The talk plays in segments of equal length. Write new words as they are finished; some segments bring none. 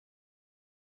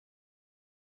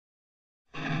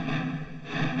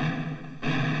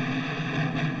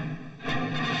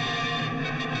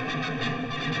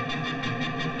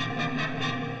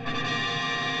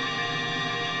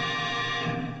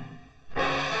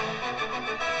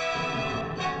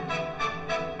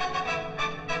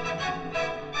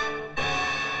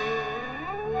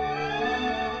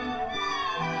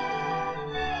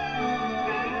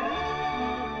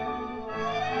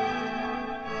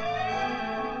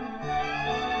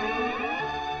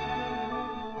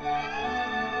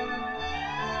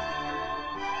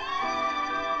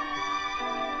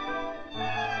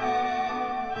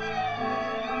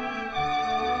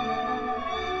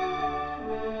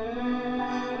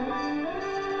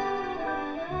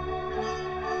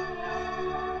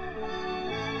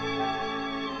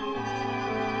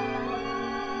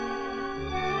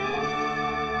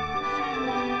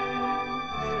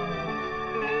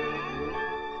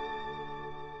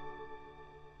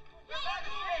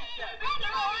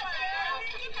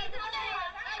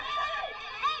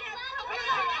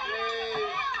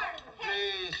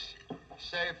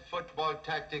all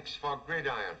tactics for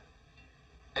gridiron.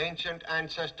 Ancient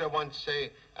ancestor once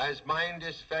say, as mind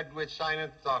is fed with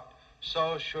silent thought,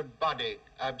 so should body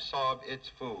absorb its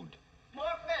food. More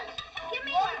fish. Give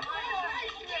me more one.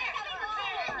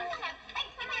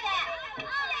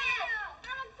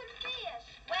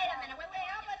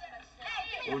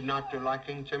 Food not to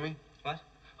liking, Jimmy? What?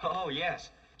 Oh, yes.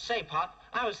 Say, Pop,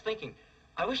 I was thinking,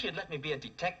 I wish you'd let me be a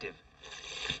detective.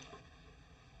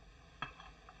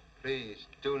 Please,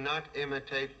 do not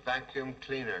imitate vacuum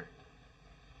cleaner.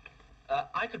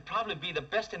 I could probably be the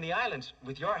best in the islands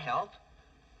with your help.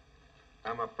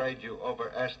 I'm afraid you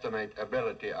overestimate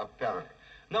ability of parent.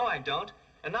 No, I don't.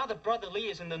 And now that Brother Lee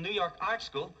is in the New York Art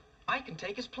School, I can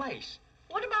take his place.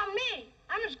 What about me?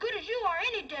 I'm as good as you are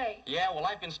any day. Yeah, well,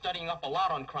 I've been studying up a lot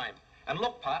on crime. And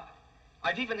look, Pop,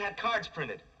 I've even had cards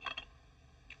printed.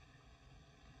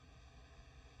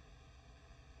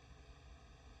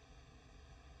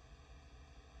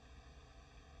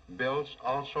 Bills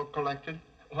also collected?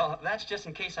 Well, that's just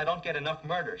in case I don't get enough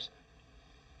murders.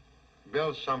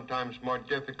 Bills sometimes more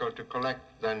difficult to collect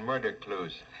than murder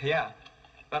clues. Yeah,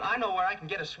 but I know where I can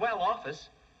get a swell office.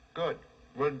 Good.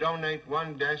 We'll donate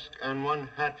one desk and one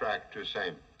hat rack to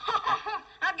same.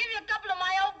 I'll give you a couple of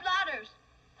my old blotters.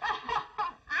 I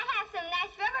have some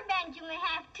nice rubber bands you may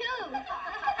have, too.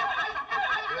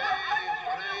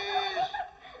 Please,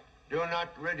 do not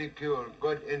ridicule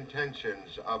good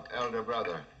intentions of elder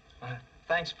brother.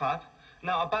 Thanks, Pop.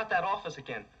 Now, about that office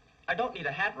again. I don't need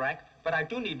a hat rack, but I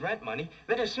do need rent money.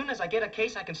 Then as soon as I get a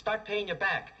case, I can start paying you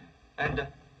back. And,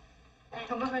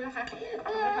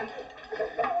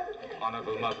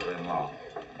 Honorable mother-in-law.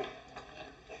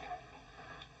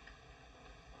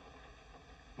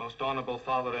 Most honorable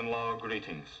father-in-law,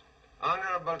 greetings.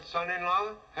 Honorable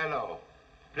son-in-law, hello.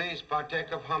 Please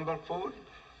partake of humble food.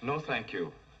 No, thank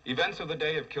you. Events of the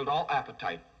day have killed all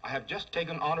appetite. I have just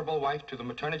taken honorable wife to the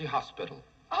maternity hospital.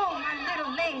 Oh, my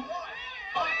little Ling.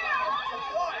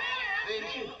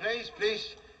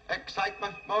 Please.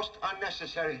 Excitement most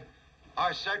unnecessary.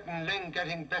 Are certain Ling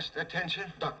getting best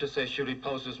attention? Doctor says she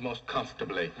reposes most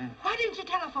comfortably. Why didn't you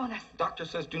telephone us? Doctor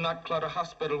says do not clutter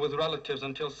hospital with relatives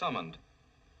until summoned.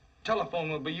 Telephone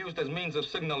will be used as means of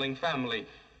signaling family.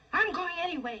 I'm going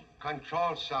anyway.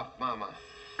 Control self, Mama.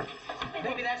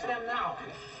 maybe that's them now.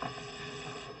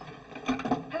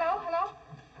 Hello?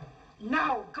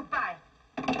 No, goodbye.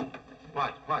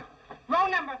 What? Wrong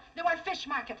number. They want fish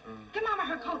market. Give Mama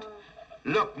her coat.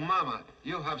 Look, Mama,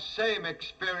 you have same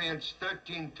experience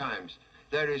 13 times.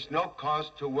 There is no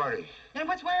cause to worry. Then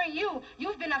what's worrying you?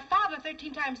 You've been a father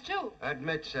 13 times, too.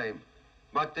 Admit same.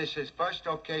 But this is first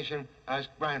occasion as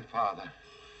grandfather.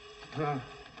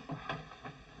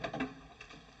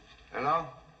 Hello?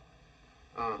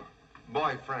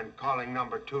 Boyfriend calling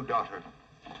number 2 daughter.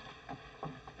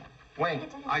 Wayne,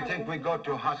 I think we go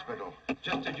to hospital.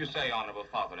 Just as you say, honorable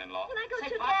father-in-law. Can I go Say,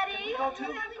 to Pop, Daddy? can we go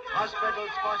too? Hospitals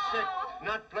for sick,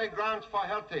 not playgrounds for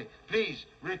healthy. Please,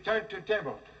 return to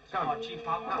table. Come. Oh, Chief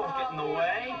Pop, we won't get in the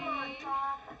way.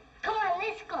 Come on,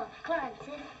 let's go. Come on,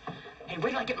 Sid. Hey, wait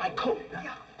till I get my coat.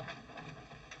 Yeah.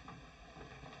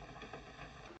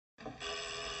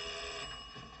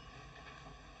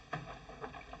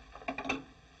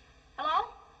 Hello?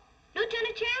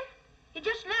 Lieutenant Chan? He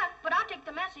just left, but I'll take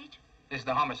the message. This is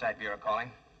the Homicide Bureau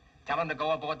calling. Tell them to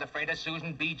go aboard the freighter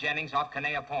Susan B. Jennings off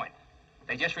Kanea Point.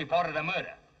 They just reported a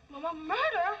murder.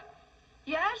 Murder?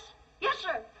 Yes? Yes,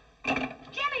 sir.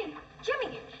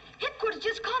 Jimmy, headquarters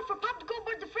just called for Pop to go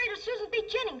aboard the freighter Susan B.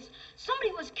 Jennings.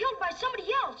 Somebody was killed by somebody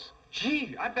else.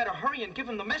 Gee, I better hurry and give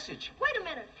him the message. Wait a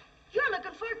minute. You're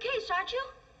looking for a case, aren't you?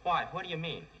 Why? What do you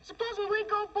mean? Supposing we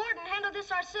go aboard and handle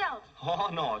this ourselves. Oh,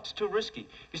 no, it's too risky.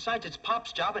 Besides, it's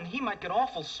Pop's job, and he might get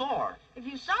awful sore. If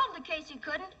you solved the case, he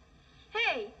couldn't.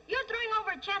 Hey, you're throwing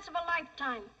over a chance of a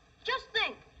lifetime. Just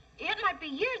think. It might be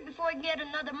years before we can get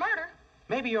another murder.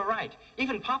 Maybe you're right.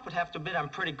 Even Pop would have to admit I'm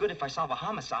pretty good if I solve a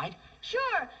homicide.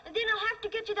 Sure, and then I'll have to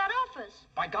get you that office.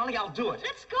 By golly, I'll do it.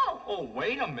 Let's go. Oh,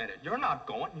 wait a minute. You're not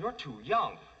going. You're too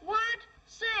young. What?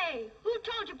 Say, who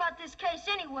told you about this case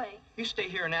anyway? You stay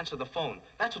here and answer the phone.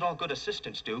 That's what all good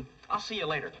assistants do. I'll see you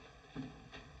later.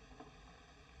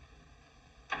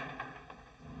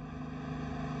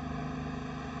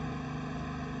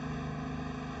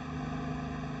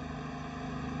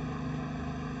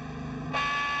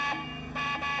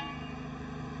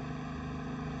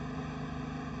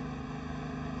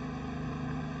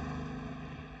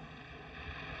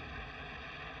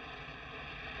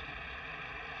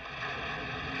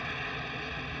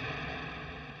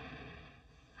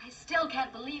 Still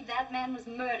can't believe that man was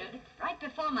murdered right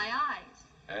before my eyes.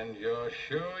 And you're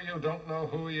sure you don't know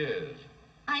who he is?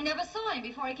 I never saw him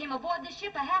before he came aboard the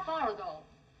ship a half hour ago.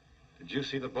 Did you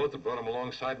see the boat that brought him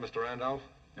alongside, Mr. Randolph?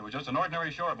 It was just an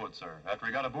ordinary shore boat, sir. After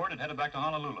he got aboard, it headed back to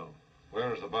Honolulu.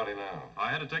 Where is the body now? I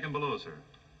had to take him below, sir.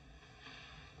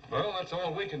 Well, that's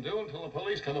all we can do until the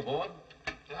police come aboard.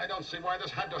 I don't see why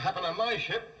this had to happen on my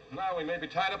ship. Now we may be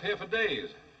tied up here for days.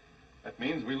 That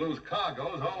means we lose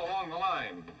cargoes all along the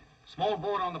line. Small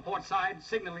boat on the port side,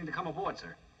 signaling to come aboard,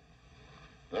 sir.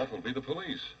 That will be the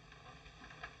police.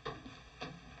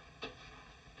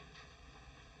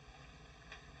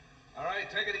 All right,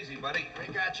 take it easy, buddy.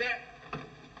 We got you.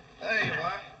 There you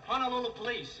are. Honolulu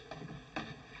Police.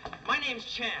 My name's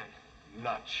Chan.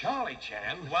 Not Charlie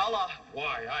Chan. Well,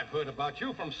 Why, I've heard about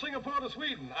you from Singapore to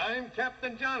Sweden. I'm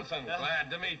Captain Johnson. Glad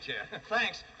to meet you.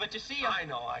 thanks. But you see, I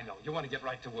know. You want to get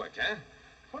right to work, huh?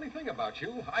 Funny thing about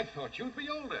you, I thought you'd be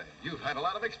older. You've had a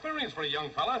lot of experience for a young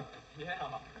fella. Yeah.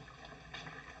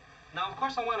 Now, of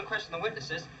course, I want to question the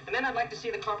witnesses, and then I'd like to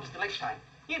see the corpus delicti.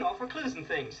 You know, for clues and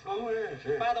things. Oh, yes,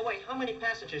 yes. By the way, how many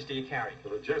passengers do you carry?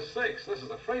 There were just 6. This is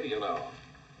a freighter, you know.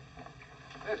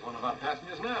 There's one of our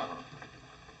passengers now.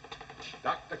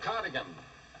 Dr. Cardigan.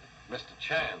 Mr.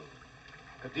 Chan.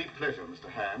 A deep pleasure, Mr.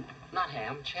 Ham. Not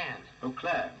Ham, Chan. Oh,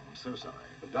 Clam. I'm so sorry.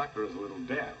 The doctor is a little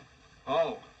deaf.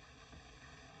 Oh.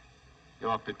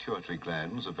 Your pituitary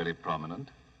glands are very prominent.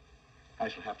 I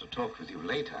shall have to talk with you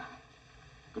later.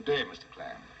 Good day, Mr.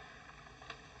 Clam.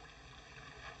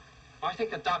 I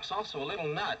think the doc's also a little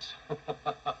nuts.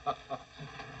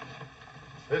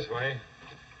 This way.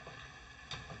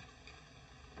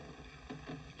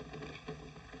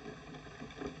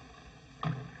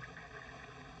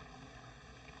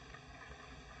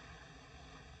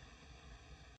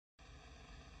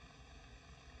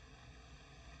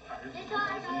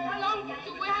 How long do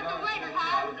we have to wait,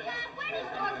 Pop? Where is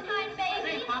my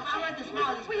baby? Papa, I want to smile.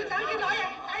 Mama, please,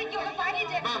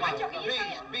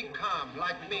 be calm,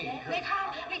 like me. Let me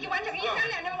out. Let me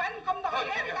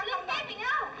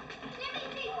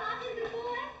see, Pop, is the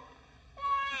boy?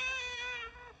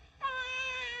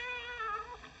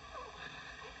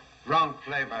 Wrong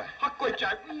flavor.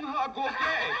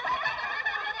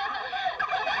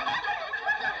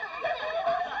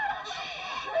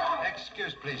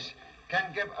 Excuse, please.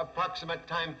 Can give approximate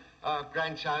time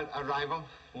grandchild arrival?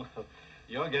 Well,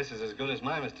 your guess is as good as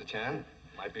mine, Mr. Chan.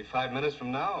 Might be 5 minutes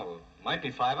from now, or might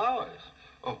be 5 hours.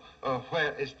 Oh,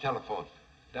 where is telephone?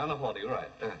 Down the hall, you're right.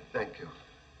 Thank you.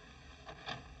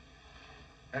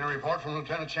 Any report from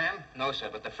Lieutenant Chan? No, sir,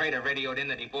 but the freighter radioed in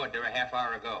that he boarded there a half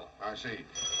hour ago. I see.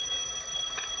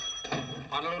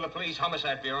 Honolulu Police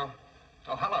Homicide Bureau.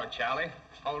 Oh, hello, Charlie.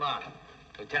 Hold on.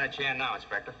 Lieutenant Chan now,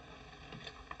 Inspector.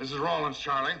 This is Rawlins,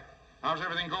 Charlie. How's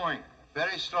everything going?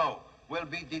 Very slow. We'll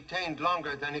be detained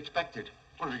longer than expected.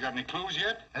 What, have you got any clues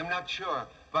yet? I'm not sure,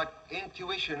 but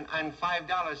intuition and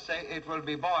 $5 say it will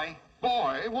be boy.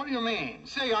 Boy, what do you mean?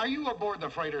 Say, are you aboard the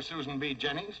freighter Susan B.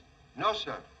 Jennings? No,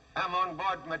 sir. I'm on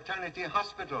board maternity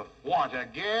hospital. What,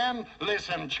 again?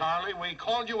 Listen, Charlie, we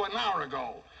called you an hour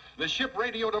ago. The ship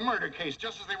radioed a murder case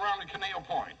just as they rounded Caneo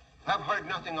Point. I've heard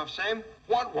nothing of same.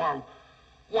 What?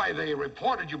 Why, they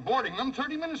reported you boarding them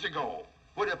 30 minutes ago.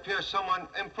 Would appear someone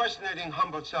impersonating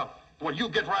humble self. Well, you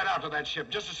get right out to that ship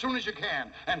just as soon as you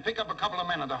can and pick up a couple of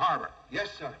men at the harbor.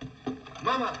 Yes, sir.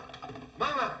 Mama!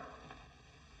 Mama!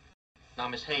 Now,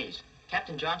 Miss Hayes,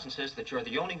 Captain Johnson says that you're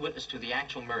the only witness to the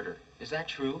actual murder. Is that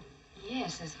true?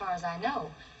 Yes, as far as I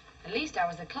know. At least I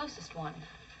was the closest one.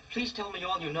 Please tell me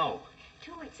all you know.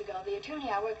 2 weeks ago, the attorney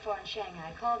I worked for in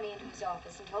Shanghai called me into his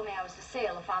office and told me I was to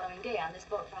sail the following day on this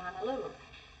boat for Honolulu.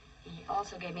 He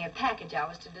also gave me a package I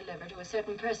was to deliver to a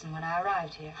certain person when I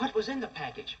arrived here. What was in the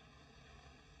package?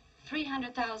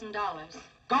 $300,000.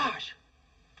 Gosh!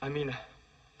 I mean,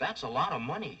 that's a lot of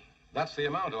money. That's the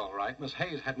amount, all right. Miss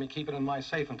Hayes had me keep it in my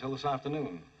safe until this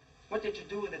afternoon. What did you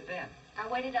do with it then? I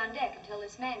waited on deck until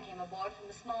this man came aboard from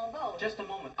the small boat. Just a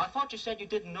moment. I thought you said you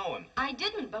didn't know him. I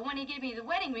didn't, but when he gave me the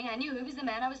wedding ring, I knew he was the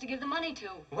man I was to give the money to.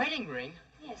 Wedding ring?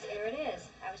 Yes, here it is.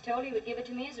 I was told he would give it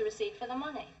to me as a receipt for the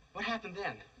money. What happened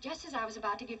then? Just as I was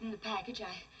about to give him the package,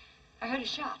 I heard a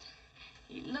shot.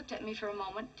 He looked at me for a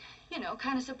moment, you know,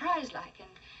 kind of surprised-like, and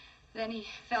then he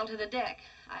fell to the deck.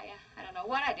 I don't know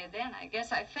what I did then. I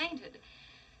guess I fainted.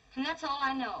 And that's all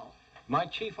I know. My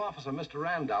chief officer, Mr.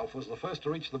 Randolph, was the first to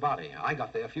reach the body. I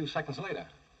got there a few seconds later.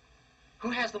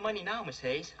 Who has the money now, Miss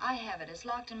Hayes? I have it. It's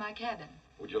locked in my cabin.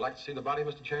 Would you like to see the body,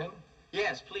 Mr. Chan?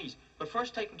 Yes, please. But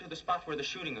first take him to the spot where the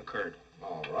shooting occurred.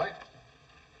 All right.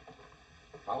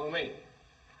 Follow me.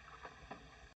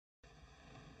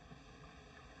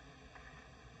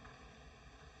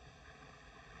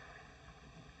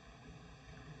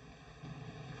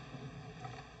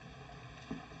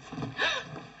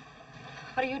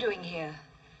 What are you doing here?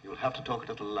 You'll have to talk a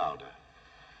little louder.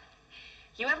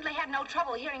 You evidently had no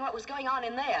trouble hearing what was going on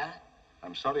in there.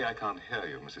 I'm sorry I can't hear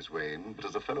you, Mrs. Wayne, but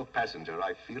as a fellow passenger,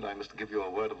 I feel I must give you a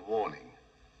word of warning.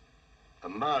 A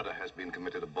murder has been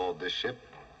committed aboard this ship,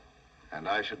 and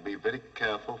I should be very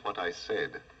careful what I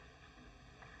said.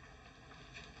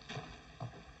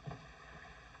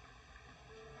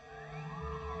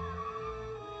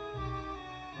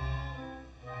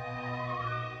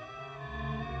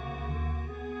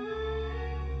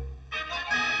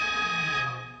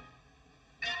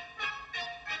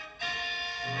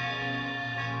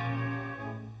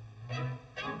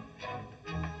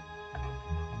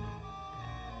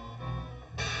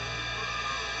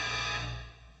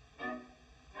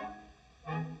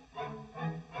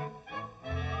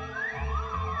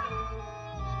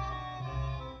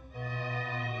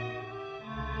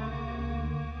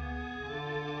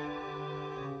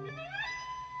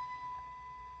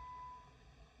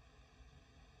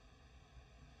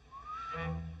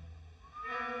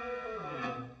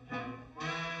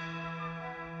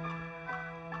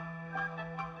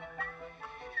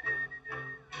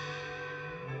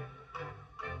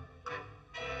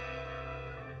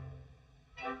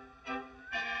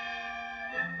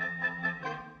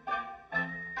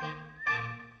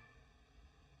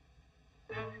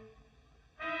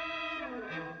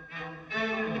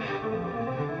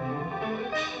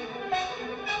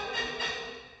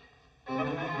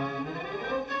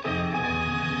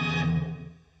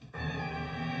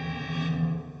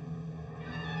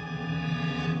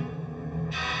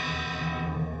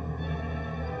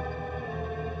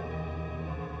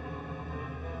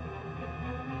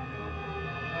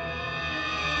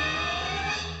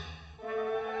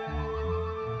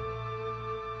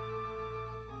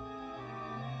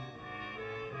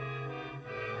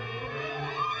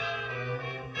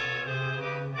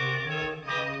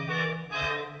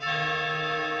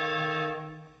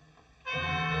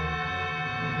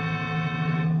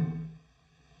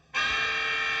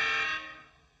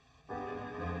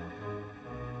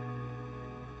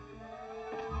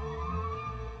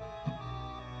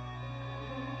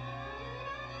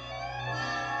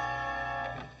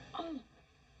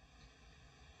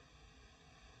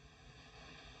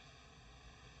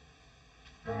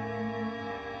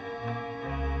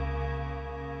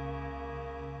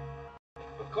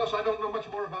 Of course, I don't know much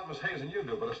more about Miss Hayes than you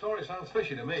do, but the story sounds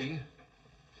fishy to me.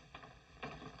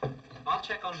 I'll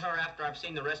check on her after I've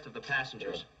seen the rest of the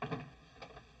passengers.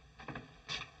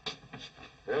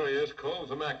 There he is, Cole's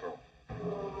a mackerel.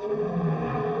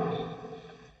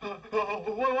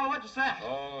 What's that?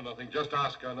 Oh, nothing. Just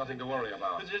Oscar. Nothing to worry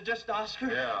about. Is it just Oscar?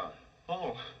 Yeah.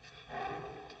 Oh.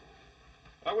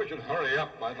 I wish you'd hurry up.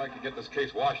 I'd like to get this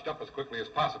case washed up as quickly as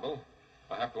possible.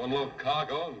 I have to unload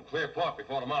cargo and clear port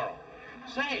before tomorrow.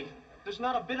 Say, there's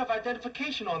not a bit of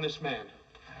identification on this man.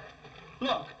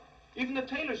 Look, even the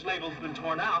tailor's label's been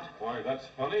torn out. Why, that's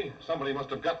funny. Somebody must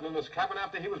have gotten in this cabin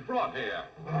after he was brought here.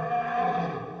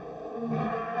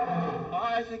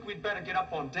 I think we'd better get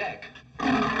up on deck.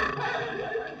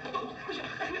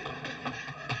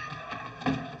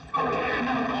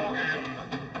 Hogan,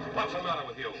 what's the matter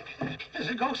with you? There's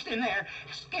a ghost in there,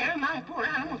 scaring my poor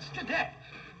animals to death.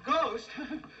 Ghost?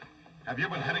 Have you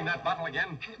been hitting that bottle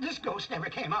again? This ghost never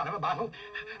came out of a bottle.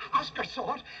 Oscar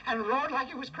saw it and roared like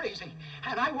he was crazy.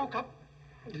 And I woke up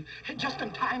just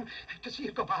in time to see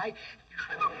it go by,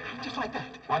 just like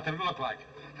that. What did it look like?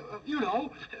 You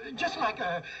know, just like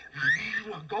a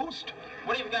ghost.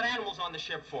 What have you got animals on the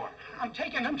ship for? I'm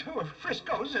taking them to a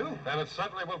Frisco zoo. Then it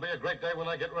certainly will be a great day when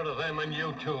I get rid of them and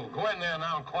you too. Go in there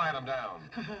now and quiet them down.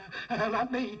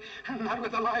 Not me. Not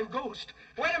with a live ghost.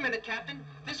 Wait a minute, Captain.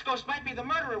 This ghost might be the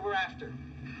murderer we're after.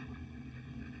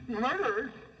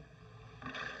 Murderer?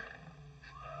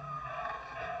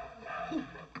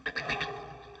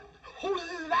 Who's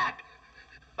that?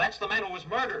 That's the man who was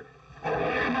murdered.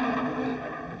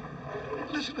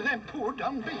 Listen to them poor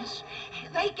dumb beasts.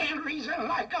 They can't reason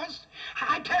like us.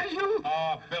 I tell you.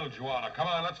 Oh, Bilgewater, come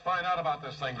on, let's find out about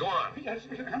this thing. Go on. Yes,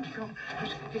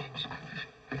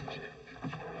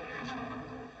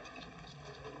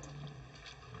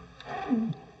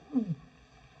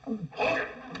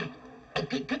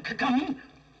 come in.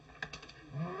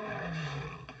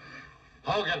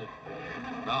 Hogan.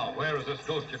 Now, where is this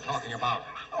ghost you're talking about?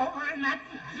 Over in that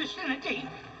vicinity.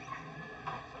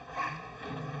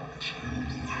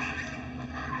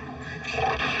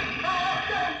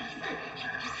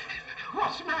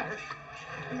 What's the matter?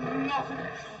 Nothing.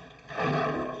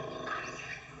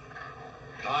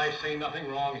 I see nothing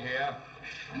wrong here.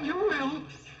 You will.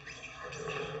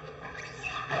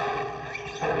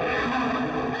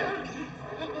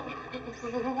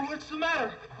 What's the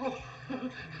matter? Oh,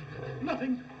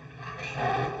 nothing.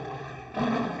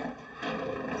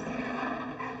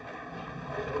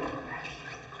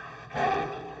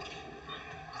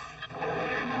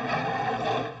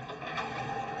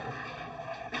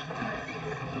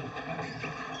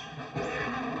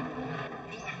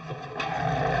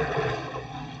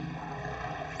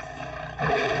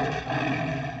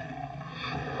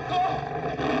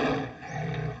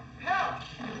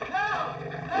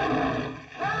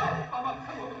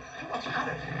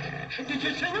 Did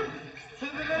you see him?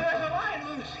 There's a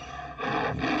lion loose.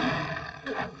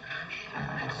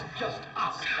 It's just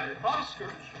Oscar. Oscar?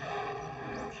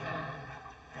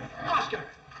 Oscar,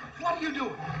 what are you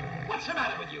doing? What's the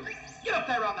matter with you? Get up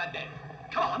there on that bed.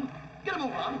 Come on, get a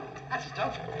move on. That's the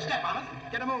stuff. Step on it.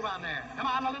 Get a move on there. Come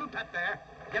on, a little pet there.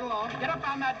 Get along. Get up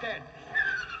on that bed.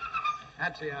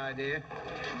 That's the idea.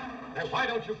 Hey, why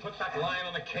don't you put that lion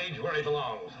in the cage where he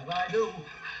belongs? If I do,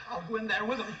 I'll go in there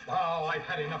with him. Oh, I've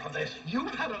had enough of this. You've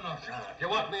had enough. If you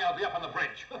want me, I'll be up on the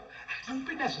bridge. Won't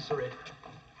be necessary.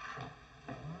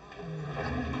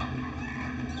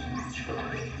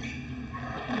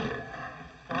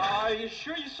 Are you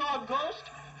sure you saw a ghost?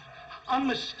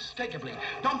 Unmistakably.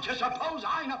 Don't you suppose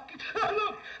I know?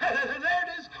 Look, there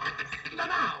it is.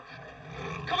 Now.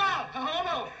 Come on.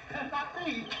 Oh, no, not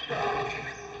me.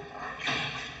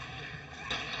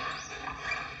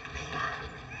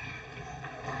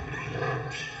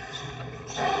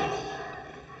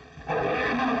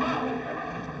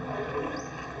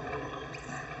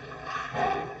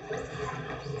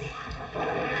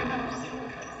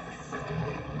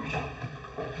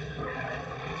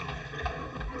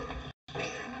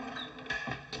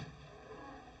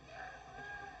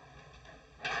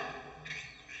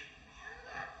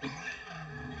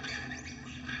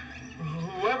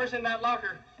 Whoever's in that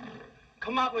locker,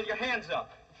 come out with your hands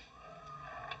up.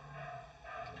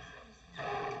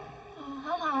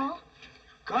 Hello.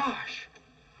 Gosh.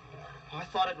 I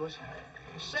thought it was...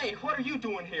 Say, what are you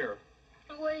doing here?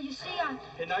 Well, you see,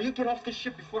 Hey, now you get off this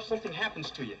ship before something happens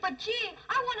to you. But, gee,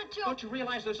 I wanted to... Don't you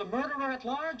realize there's a murderer at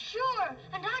large? Sure,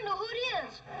 and I know who it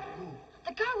is. Who?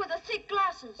 The guy with the thick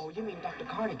glasses. Oh, you mean Dr.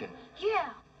 Cardigan? Yeah.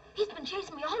 He's been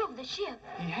chasing me all over the ship.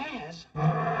 He has?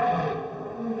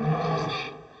 Who's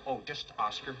that? Oh, just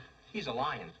Oscar. He's a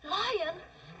lion. Lion?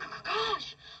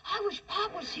 Gosh, I wish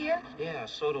Pop was here. Yeah,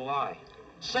 so do I.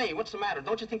 Say, what's the matter?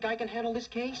 Don't you think I can handle this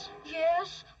case?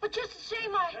 Yes, but just the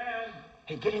same,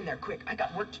 Hey, get in there quick. I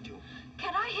got work to do.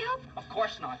 Can I help? Of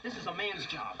course not. This is a man's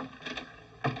job.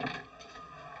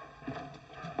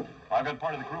 I've got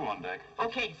part of the crew on deck.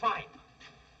 Okay, fine.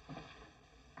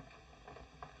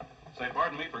 Say,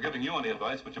 pardon me for giving you any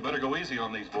advice, but you better go easy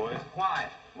on these boys. Why?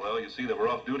 Well, you see, they were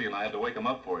off duty and I had to wake them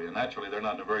up for you. Naturally, they're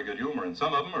not in a very good humor, and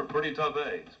some of them are pretty tough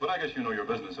eggs. But I guess you know your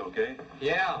business okay.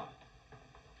 Yeah.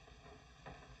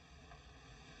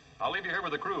 I'll leave you here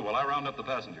with the crew while I round up the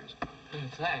passengers.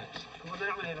 Thanks.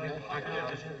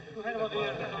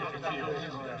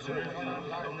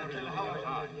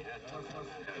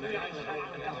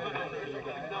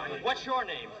 What's your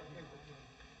name?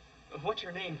 What's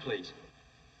your name, please?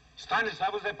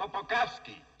 Stanislaus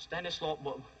Popokowski. Stanislaw,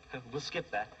 we'll skip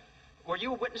that. Were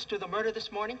you a witness to the murder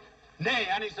this morning? Ne,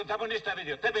 ja nisam tamo ništa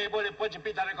vidio. Tebe je bolje poći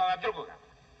pita nekoga drugoga.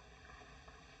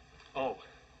 Oh.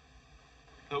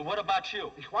 What about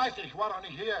you? Ich weiß nicht, war doch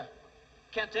nicht hier.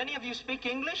 Can't any of you speak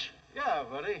English? Yeah,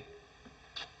 buddy.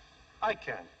 I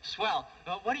can. Swell.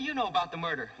 What do you know about the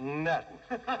murder? Nothing.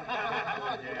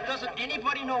 Doesn't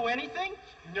anybody know anything?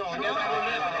 No,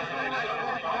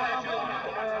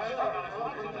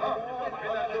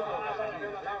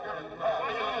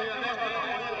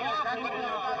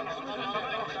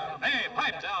 Hey,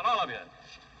 pipe down, all of you.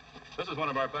 This is one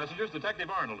of our passengers, Detective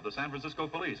Arnold of the San Francisco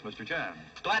Police, Mr. Chan.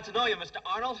 Glad to know you, Mr.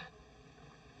 Arnold.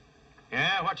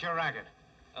 Yeah, what's your racket?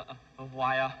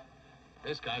 Why,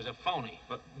 This guy's a phony.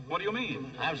 But what do you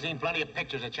mean? I've seen plenty of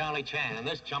pictures of Charlie Chan, and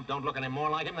this chump don't look any more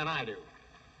like him than I do.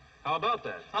 How about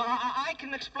that? I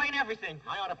can explain everything.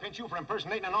 I ought to pinch you for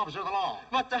impersonating an officer of the law.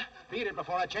 But, Beat it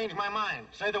before I change my mind.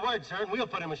 Say the word, sir, and we'll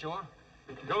put him ashore.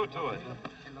 Go to it.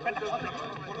 Pop!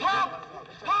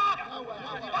 Pop! Pop!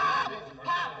 Pop!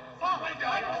 Pop!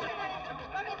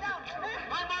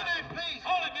 My money, please.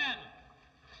 Hold it, men!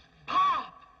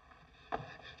 Pop!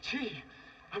 Gee,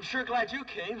 I'm sure glad you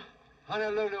came.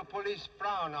 Honolulu police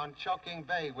frown on choking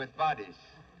bay with bodies.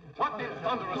 What in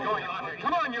thunder is going on here?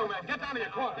 Come on, you men. Get down to your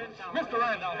quarters. Mr.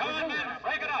 Randolph. Come on, men.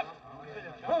 Break it up.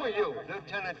 Who are you?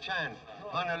 Lieutenant Chan,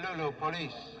 Honolulu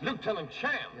police. Lieutenant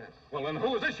Chan? Yes. Well, then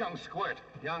who is this young squirt?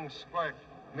 Young squirt,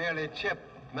 merely Chip,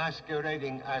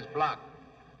 masquerading as Block.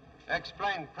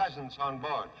 Explain presence on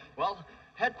board. Well,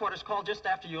 Headquarters called just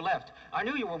after you left. I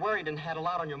knew you were worried and had a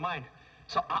lot on your mind.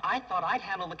 So I thought I'd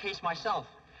handle the case myself.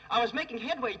 I was making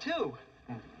headway, too.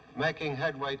 Making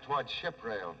headway towards ship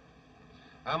rail.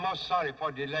 I'm most sorry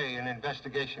for delay in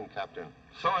investigation, Captain.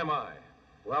 So am I.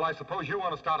 Well, I suppose you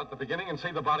want to start at the beginning and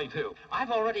see the body, too.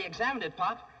 I've already examined it,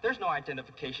 Pop. There's no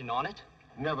identification on it.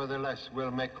 Nevertheless,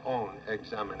 we'll make own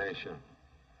examination.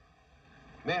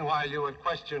 Meanwhile, you will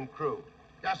question crew.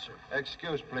 Yes, sir.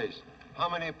 Excuse, please. How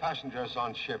many passengers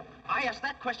on ship? I asked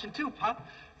that question, too, Pop.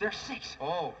 There's 6.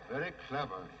 Oh, very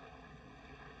clever.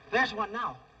 There's one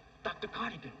now. Dr.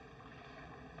 Cardigan.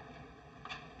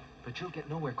 But you'll get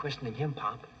nowhere questioning him,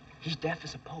 Pop. He's deaf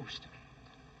as a post.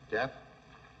 Deaf?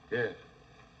 Yes.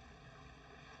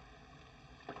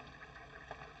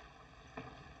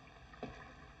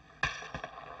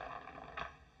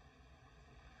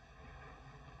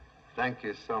 Thank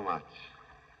you so much.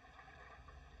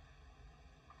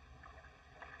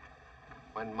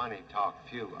 When money talk,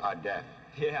 few are deaf.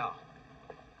 Yeah.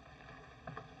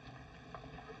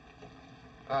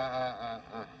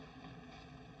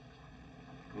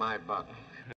 My buck.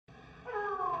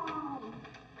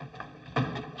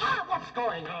 What's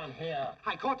going on here?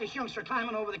 I caught this youngster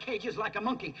climbing over the cages like a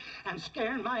monkey and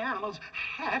scaring my animals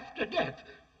half to death.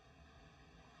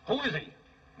 Who is he?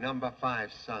 Number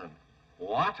 5, son.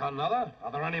 What, another?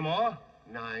 Are there any more?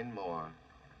 9 more.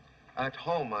 At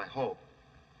home, I hope.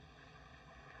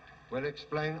 Will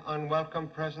explain unwelcome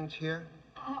presence here?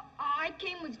 I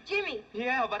came with Jimmy.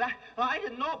 Yeah, but I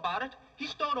didn't know about it. He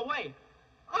stowed away.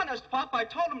 Honest, Pop, I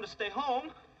told him to stay home.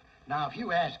 Now, if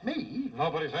you ask me...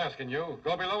 Nobody's asking you.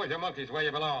 Go below with your monkeys where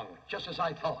you belong. Just as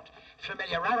I thought.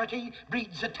 Familiarity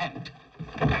breeds attempt.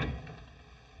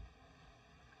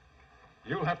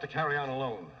 You'll have to carry on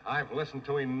alone. I've listened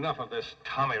to enough of this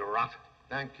Tommy rot.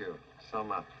 Thank you so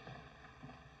much.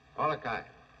 Molokai,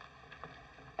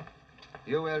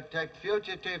 you will take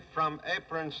fugitive from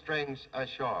apron strings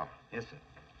ashore. Yes, sir.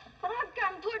 But I've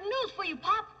got important news for you,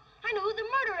 Pop. I know who the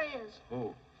murderer is.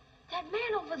 Who? That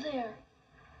man over there.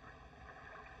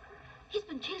 He's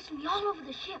been chasing me all over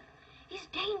the ship. He's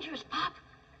dangerous, Pop.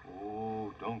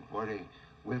 Oh, don't worry.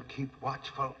 We'll keep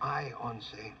watchful eye on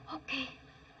Zane. Okay.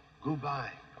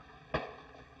 Goodbye.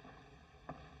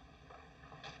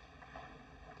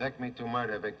 Take me to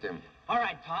murder victim. All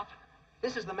right, Pop.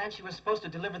 This is the man she was supposed to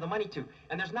deliver the money to,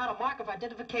 and there's not a mark of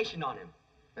identification on him.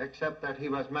 Except that he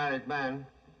was married man.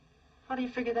 How do you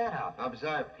figure that out?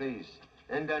 Observe, please.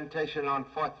 Indentation on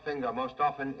 4th finger most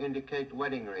often indicate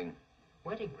wedding ring.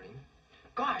 Wedding ring?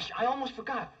 Gosh, I almost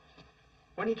forgot.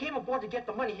 When he came aboard to get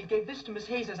the money, he gave this to Miss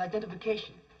Hayes as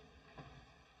identification.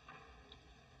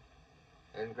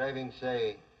 Engraving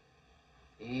say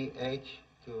EH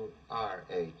to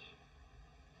RH.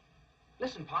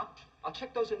 Listen, Pop, I'll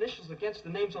check those initials against the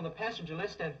names on the passenger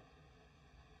list and...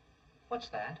 What's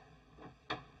that?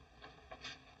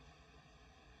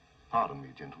 Pardon me,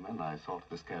 gentlemen. I thought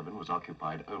this cabin was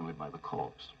occupied only by the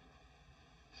corpse.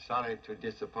 Sorry to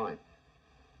disappoint.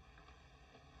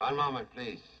 One moment,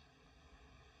 please.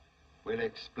 Will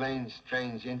explain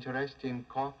strange interest in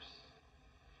corpse?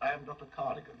 I am Dr.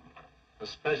 Cardigan, a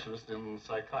specialist in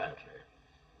psychiatry.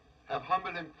 Have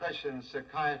humble impression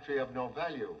psychiatry of no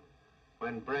value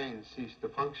when brain cease to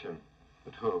function.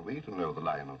 But who are we to know the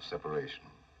line of separation?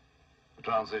 The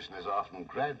transition is often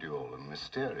gradual and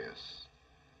mysterious.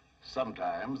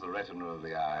 Sometimes the retina of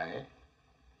the eye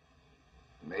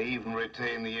may even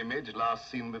retain the image last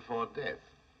seen before death.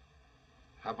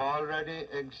 Have already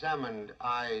examined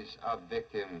eyes of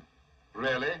victim.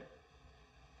 Really?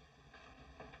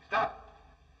 Stop.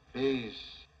 Please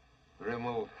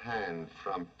remove hand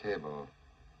from table.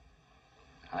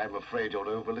 I'm afraid you're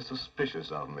overly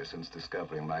suspicious of me since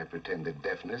discovering my pretended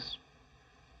deafness.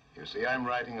 You see, I'm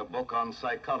writing a book on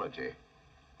psychology,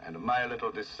 and my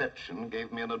little deception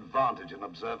gave me an advantage in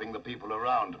observing the people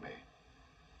around me.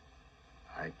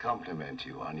 I compliment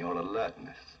you on your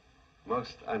alertness.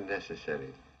 Most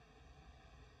unnecessary.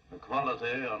 A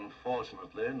quality,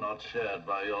 unfortunately, not shared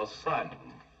by your son.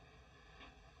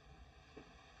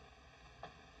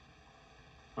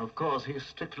 Of course, he's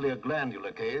strictly a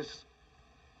glandular case,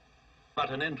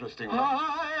 but an interesting one.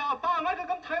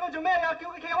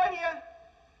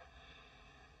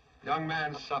 Young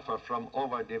men suffer from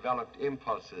overdeveloped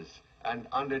impulses and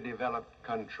underdeveloped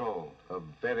control. A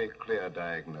very clear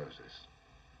diagnosis.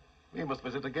 We must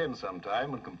visit again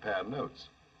sometime and compare notes.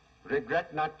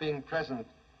 Regret not being present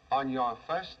on your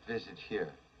first visit here.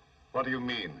 What do you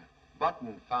mean?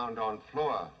 Button found on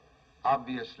floor,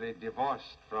 obviously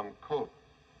divorced from coat.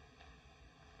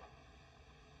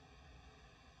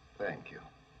 Thank you.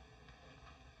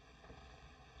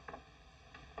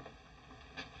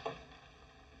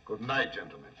 Good night,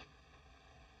 gentlemen.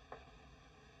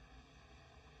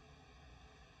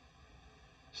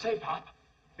 Say, Pop,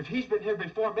 if he's been here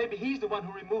before, maybe he's the one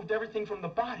who removed everything from the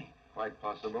body. Quite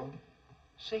possible.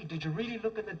 Say, did you really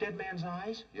look in the dead man's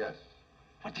eyes? Yes.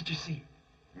 What did you see?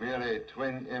 Merely a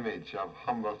twin image of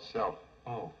humble self.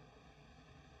 Oh.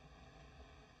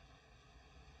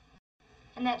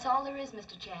 And that's all there is,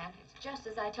 Mr. Chan. It's just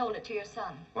as I told it to your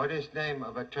son. What is name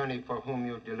of attorney for whom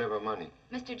you deliver money?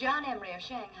 Mr. John Emery of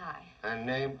Shanghai. And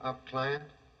name of client?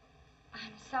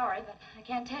 I'm sorry, but I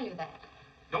can't tell you that.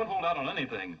 Don't hold out on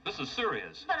anything. This is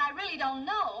serious. But I really don't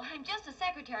know. I'm just a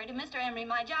secretary to Mr. Emery.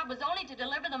 My job was only to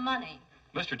deliver the money.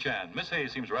 Mr. Chan, Miss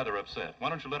Hayes seems rather upset. Why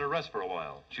don't you let her rest for a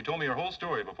while? She told me her whole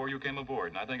story before you came aboard,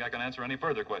 and I think I can answer any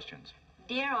further questions.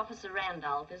 Dear Officer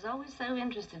Randolph is always so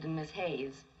interested in Miss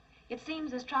Hayes. It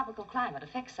seems this tropical climate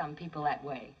affects some people that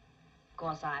way. Of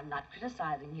course, I'm not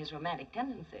criticizing his romantic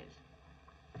tendencies.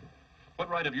 What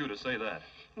right have you to say that?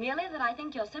 Merely that I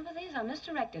think your sympathies are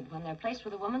misdirected when they're placed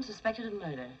with a woman suspected of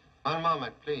murder. One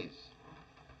moment, please.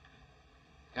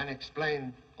 Can you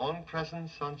explain own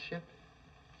presence on ship?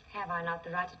 Have I not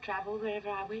the right to travel wherever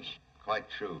I wish? Quite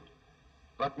true.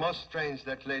 But most strange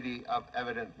that lady of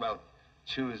evident wealth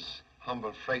choose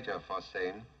humble freighter for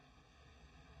same.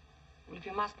 Well, if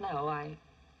you must know,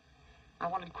 I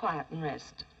wanted quiet and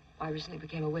rest. I recently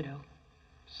became a widow.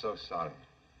 So sorry.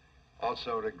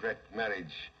 Also regret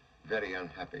marriage. Very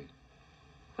unhappy.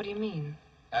 What do you mean?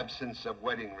 Absence of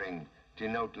wedding ring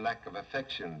denote lack of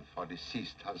affection for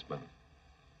deceased husband.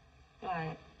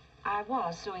 Well, I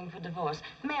was suing for divorce.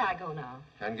 May I go now?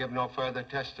 Can give no further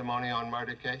testimony on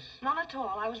murder case? Not at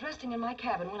all. I was resting in my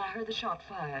cabin when I heard the shot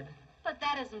fired. But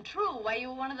that isn't true. Why, you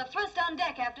were one of the first on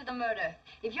deck after the murder.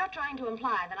 If you're trying to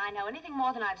imply that I know anything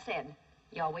more than I've said,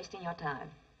 you're wasting your time.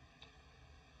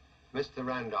 Mr.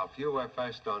 Randolph, you were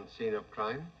first on scene of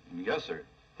crime? Yes, sir.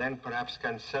 Then perhaps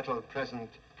can settle present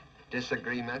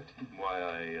disagreement?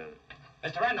 Why,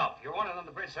 Mr. Randolph, you're wanted on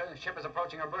the bridge, sir. The ship is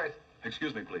approaching her berth.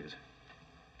 Excuse me, please.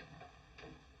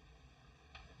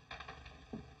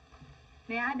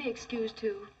 May I be excused,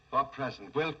 too? For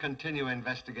present. We'll continue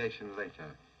investigation later.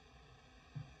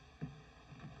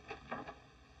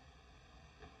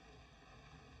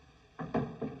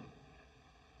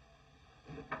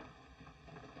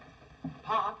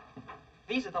 Pop,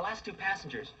 these are the last two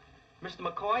passengers. Mr.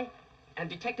 McCoy and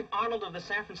Detective Arnold of the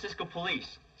San Francisco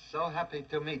Police. So happy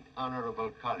to meet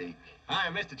honorable colleague. Hi,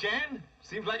 Mr. Chan.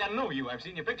 Seems like I know you. I've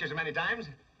seen your pictures many times.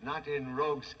 Not in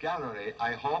Rogue's Gallery,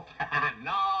 I hope.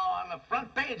 No, on the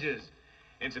front pages.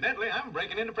 Incidentally, I'm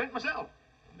breaking into print myself.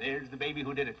 There's the baby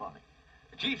who did it for me.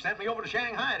 The chief sent me over to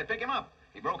Shanghai to pick him up.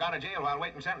 He broke out of jail while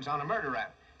waiting sentence on a murder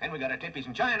rap. Then we got a tip he's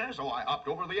in China, so I hopped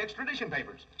over the extradition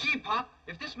papers. Gee, Pop,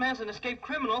 if this man's an escaped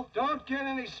criminal... Don't get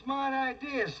any smart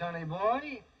ideas, sonny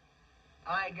boy.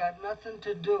 I got nothing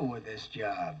to do with this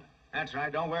job. That's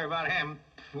right, don't worry about him.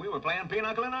 We were playing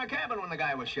pinochle in our cabin when the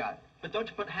guy was shot. But don't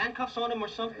you put handcuffs on him or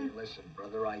something? Hey, listen,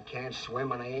 brother, I can't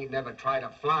swim and I ain't never tried to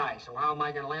fly, so how am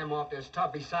I gonna land off this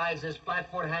tub? Besides, this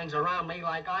flatfoot hangs around me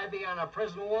like ivy on a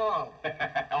prison wall.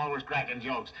 Always cracking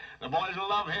jokes. The boys will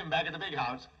love him back at the big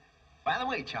house. By the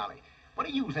way, Charlie, what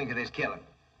do you think of this killing?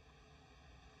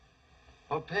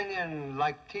 Opinion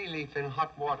like tea leaf in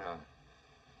hot water.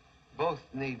 Both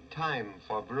need time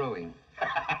for brewing.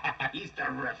 He's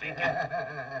terrific.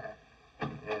 Yeah.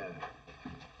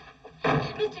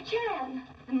 Mr. Chan!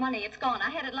 The money, it's gone. I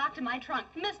had it locked in my trunk.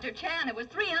 Mr. Chan, it was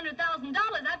 $300,000.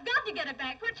 I've got to get it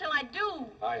back. What shall I do?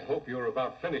 I hope you're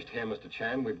about finished here, Mr.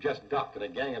 Chan. We've just docked, and a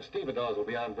gang of stevedores will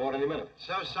be on board any minute.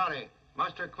 So sorry.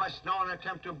 Must request no one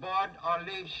attempt to board or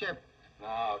leave ship.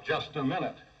 Now, just a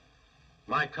minute.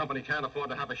 My company can't afford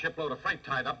to have a shipload of freight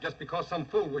tied up just because some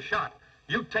fool was shot.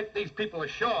 You take these people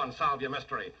ashore and solve your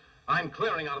mystery. I'm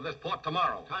clearing out of this port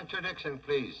tomorrow. Contradiction,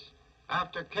 please.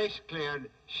 After case cleared,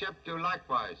 ship do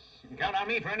likewise. You can count on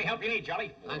me for any help you need,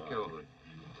 Charlie. Thank you.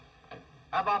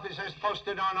 Have officers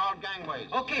posted on all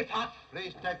gangways. Okay, Pop.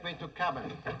 Please take me to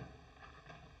cabin.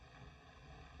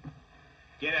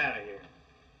 Get out of here.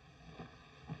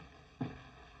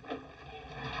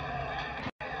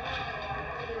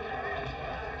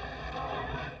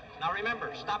 Now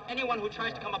remember, stop anyone who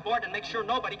tries to come aboard and make sure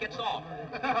nobody gets off.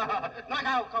 Look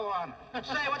out, go on.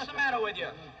 Say, what's the matter with you?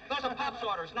 Those are Pop's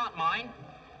orders, not mine.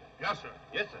 Yes, sir.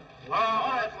 Yes, sir. All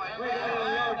right.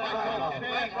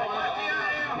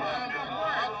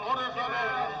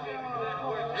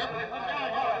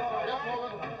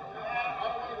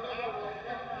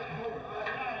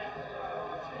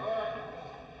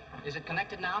 Is it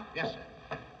connected now? Yes, sir.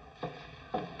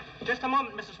 Just a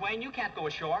moment, Mrs. Wayne. You can't go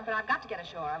ashore. But I've got to get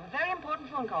ashore. I have a very important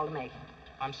phone call to make.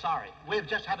 I'm sorry. We've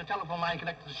just had a telephone line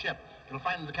connected to the ship. You'll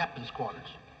find it in the captain's quarters.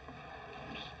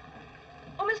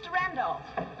 Oh, Mr. Randolph.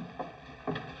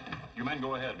 You men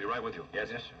go ahead. Be right with you. Yes,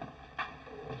 sir.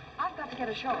 I've got to get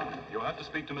ashore. You'll have to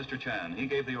speak to Mr. Chan. He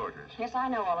gave the orders. Yes, I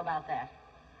know all about that.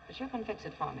 But you can fix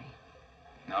it for me.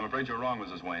 Now, I'm afraid you're wrong,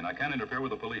 Mrs. Wayne. I can't interfere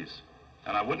with the police.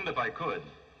 And I wouldn't if I could.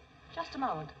 Just a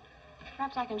moment.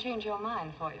 Perhaps I can change your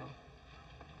mind for you.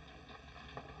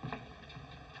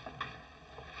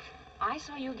 I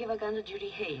saw you give a gun to Judy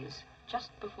Hayes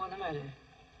just before the murder.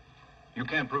 You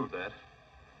can't prove that.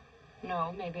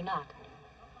 No, maybe not.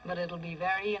 But it'll be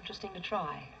very interesting to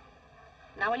try.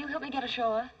 Now, will you help me get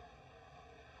ashore?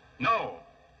 No.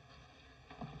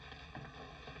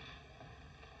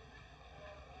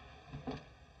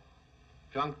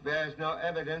 Trunk bears no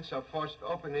evidence of forced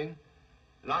opening.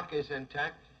 Lock is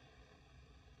intact.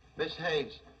 Miss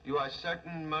Hayes, you are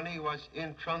certain money was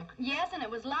in trunk? Yes, and it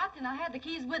was locked, and I had the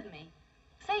keys with me.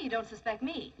 Say, you don't suspect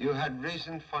me. You had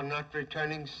reason for not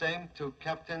returning same to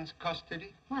captain's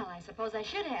custody? Well, I suppose I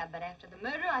should have, but after the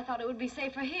murder, I thought it would be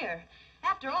safer here.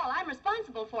 After all, I'm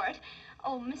responsible for it.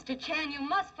 Oh, Mr. Chan, you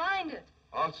must find it.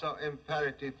 Also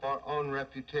imperative for own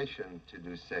reputation to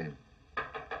do same.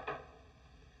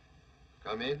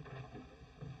 Come in.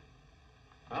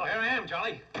 Well, here I am,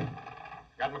 Charlie.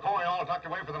 Got McCoy all tucked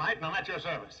away for the night, and I'm at your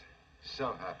service.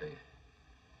 So happy.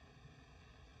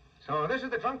 So this is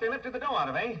the trunk they lifted the dough out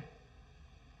of, eh?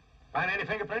 Find any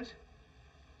fingerprints?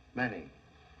 Many.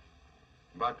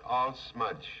 But all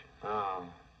smudge. Oh.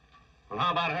 Well,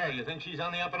 how about her? You think she's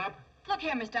on the up and up? Look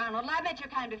here, Mr. Arnold, I met your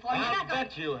kind before. You're I'll not going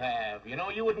bet you have. You know,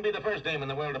 you wouldn't be the first dame in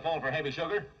the world to fall for heavy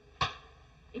sugar.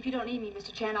 If you don't need me,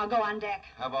 Mr. Chan, I'll go on deck.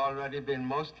 Have already been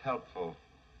most helpful.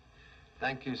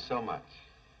 Thank you so much.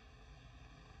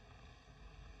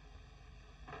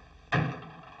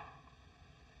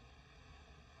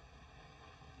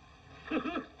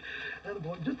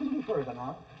 Boy, just a little further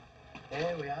now.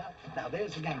 There we are. Now,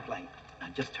 there's the gangplank. Now,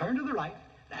 just turn to the right.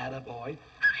 That boy.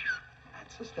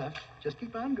 That's the stuff. Just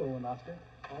keep on going, Oscar.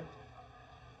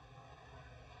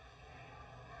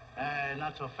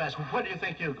 Not so fast. Where do you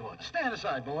think you're going? Stand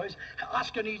aside, boys.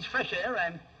 Oscar needs fresh air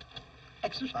and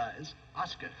exercise.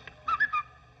 Oscar.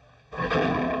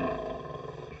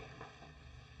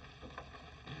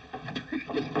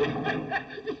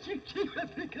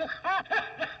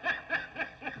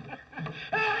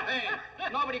 Hey,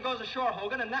 nobody goes ashore,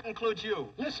 Hogan, and that includes you.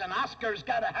 Listen, Oscar's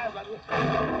got to have a...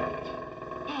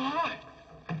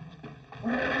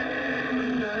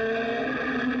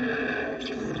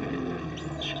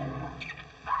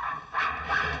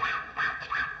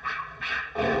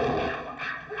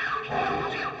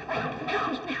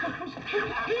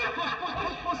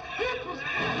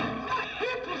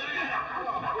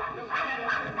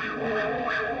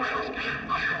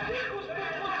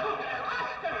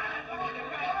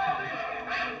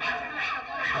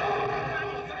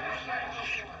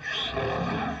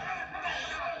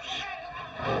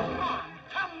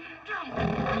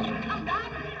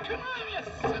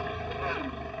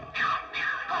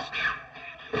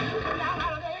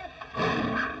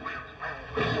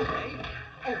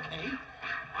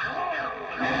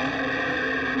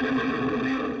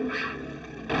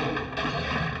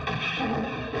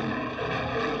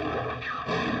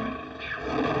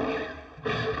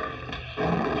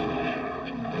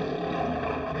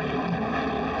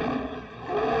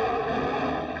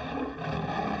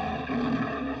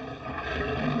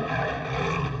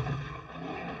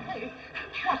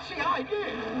 What's the idea?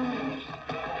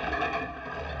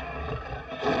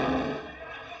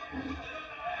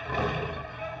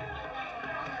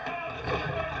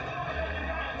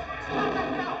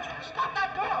 Stop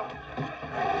that girl!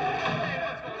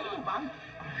 Move on.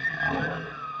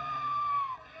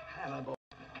 Hello, boy.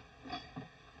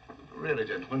 Really,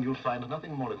 gentlemen, you'll find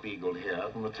nothing more illegal here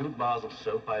than the 2 bars of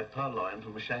soap I purloined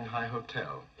from a Shanghai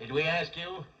hotel. Did we ask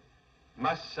you?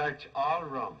 Must search all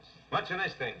rooms. What's in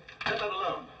this thing? Let that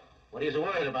alone. What are you so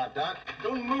worried about, Doc?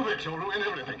 Don't move it, you'll ruin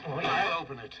everything. Oh, yeah. I'll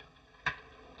open it.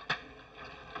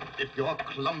 If your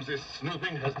clumsy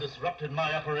snooping has disrupted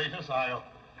my apparatus, I'll...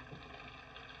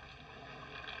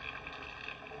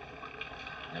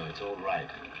 No, it's all right.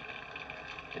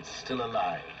 It's still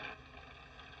alive.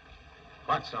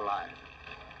 What's alive?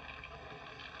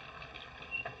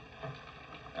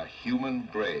 A human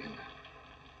brain.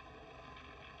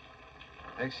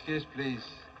 Excuse, please.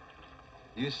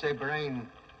 You say brain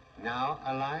now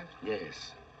alive?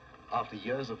 Yes. After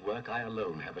years of work, I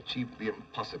alone have achieved the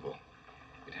impossible.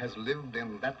 It has lived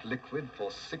in that liquid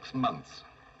for 6 months.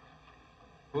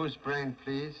 Whose brain,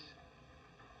 please?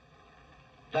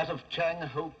 That of Chang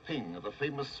Ho Ping, the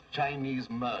famous Chinese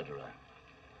murderer.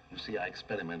 You see, I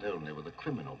experiment only with the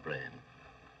criminal brain.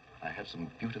 I have some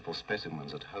beautiful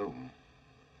specimens at home.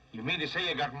 You mean to say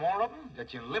you got more of them?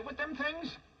 That you live with them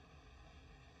things?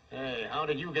 Hey, how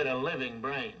did you get a living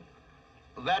brain?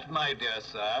 That, my dear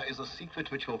sir, is a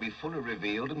secret which will be fully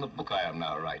revealed in the book I am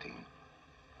now writing.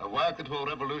 A work that will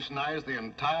revolutionize the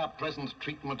entire present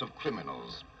treatment of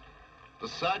criminals. The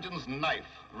surgeon's knife,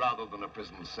 rather than a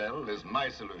prison cell, is my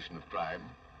solution of crime.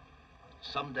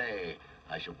 Someday,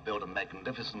 I shall build a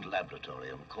magnificent laboratory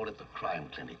and call it the crime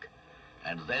clinic.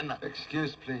 And then...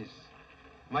 Excuse, please.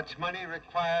 Much money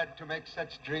required to make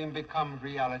such dream become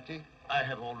reality? I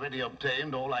have already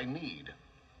obtained all I need.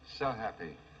 So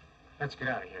happy. Let's get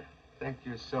out of here. Thank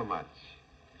you so much.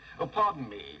 Oh, pardon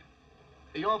me.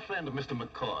 Your friend, Mr.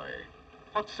 McCoy,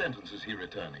 what sentence is he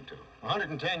returning to?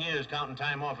 110 years counting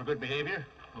time off for good behavior.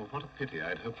 Oh, what a pity.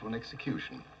 I'd hoped for an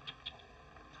execution.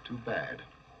 Too bad.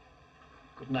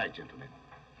 Good night, gentlemen.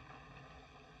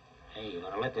 Hey, you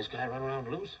gonna let this guy run around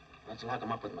loose? Let's lock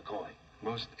him up with McCoy.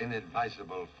 Most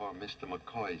inadvisable for Mr.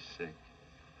 McCoy's sake.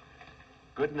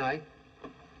 Good night.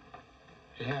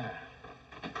 Yeah.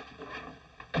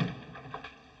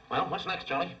 Well, what's next,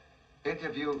 Charlie?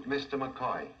 Interview Mr.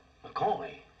 McCoy. McCoy?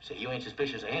 Say, you ain't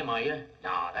suspicious of him, are you?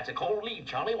 No, that's a cold lead,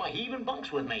 Charlie. Why, he even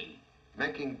bunks with me.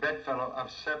 Making bedfellow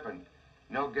of serpent.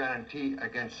 No guarantee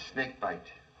against snake bite.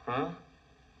 Huh?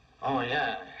 Oh,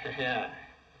 yeah, yeah.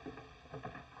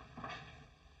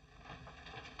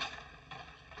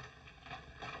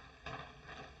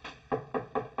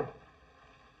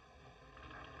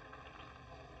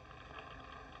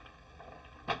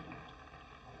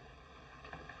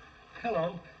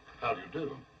 Hello. How do you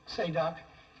do? Say, Doc,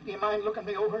 do you mind looking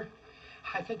me over?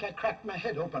 I think I cracked my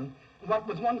head open. What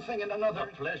with one thing and another.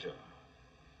 A pleasure.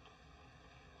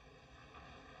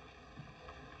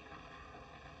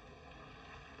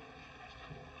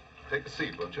 Take a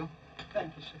seat, won't you?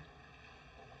 Thank you, sir.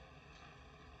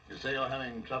 You say you're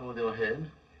having trouble with your head?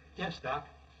 Yes, Doc.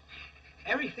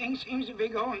 Everything seems to be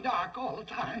going dark all the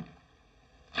time.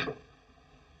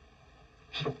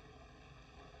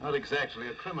 Not exactly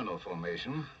a criminal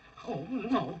formation. Oh,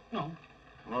 no, no.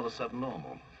 Rather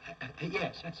subnormal.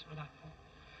 Yes, that's what I thought.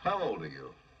 How old are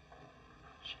you?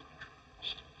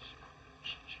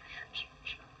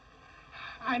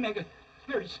 I make it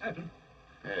 37.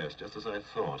 Yes, just as I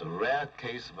thought. A rare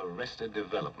case of arrested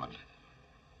development.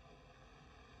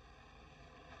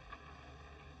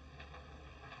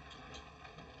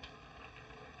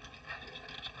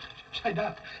 Say,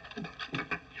 Doc,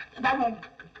 that won't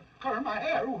curl my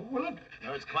hair, will it?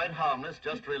 No, it's quite harmless.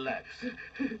 Just relax.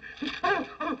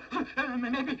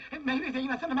 Maybe there's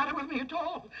nothing the matter with me at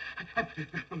all.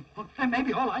 And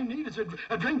maybe all I need is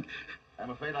a drink.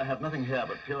 I'm afraid I have nothing here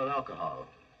but pure alcohol,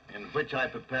 in which I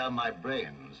prepare my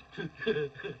brains.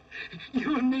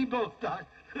 You and me both, Doc.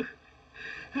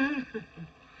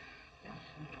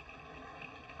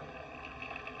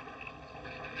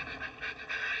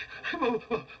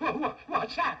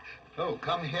 What's that? Oh,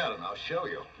 come here and I'll show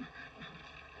you.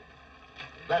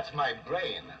 That's my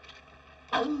brain.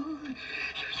 I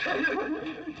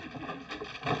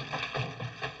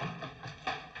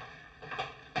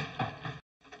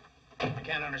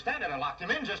can't understand it. I locked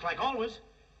him in just like always.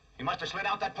 He must have slid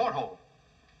out that porthole.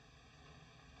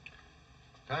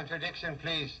 Contradiction,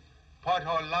 please.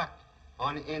 Porthole locked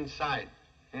on inside.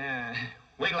 Yeah.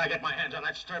 Wait till I get my hands on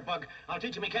that stir bug. I'll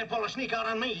teach him he can't pull a sneak out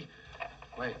on me.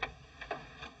 Wait.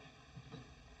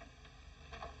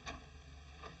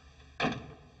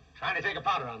 Trying to take a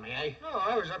powder on me, eh? No,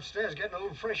 I was upstairs getting a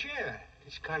little fresh air.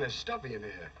 It's kind of stuffy in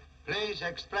here. Please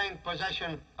explain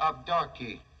possession of door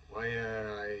key. Why,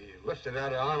 I lifted it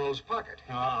out of Arnold's pocket.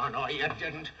 Oh, no, you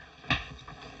didn't.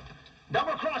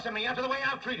 Double-crossing me after the way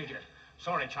I've treated you.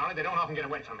 Sorry, Charlie, they don't often get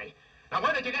away from me. Now,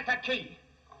 where did you get that key?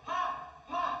 Pop!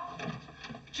 Pop!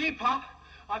 Gee, Pop,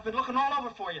 I've been looking all over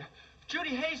for you.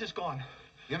 Judy Hayes is gone.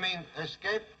 You mean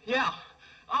escape? Yeah.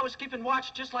 I was keeping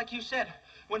watch just like you said.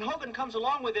 When Hogan comes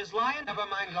along with his lion... Never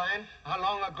mind, lion. How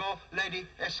long ago lady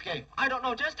escaped? I don't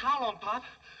know just how long, Pop,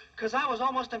 because I was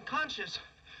almost unconscious.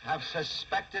 Have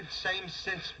suspected same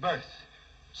since birth.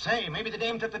 Say, maybe the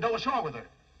dame took the dough ashore with her.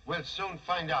 We'll soon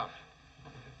find out.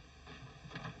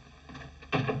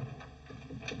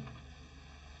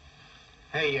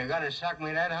 Hey, you gonna sock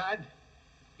me that hard?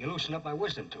 You loosen up my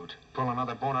wisdom tooth. Pull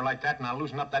another boner like that and I'll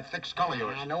loosen up that thick skull of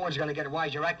yours. No one's gonna get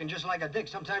wise. You're acting just like a dick.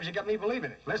 Sometimes you got me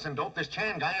believing it. Listen, Dope, this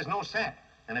Chan guy is no sap.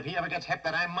 And if he ever gets hip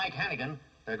that I'm Mike Hannigan,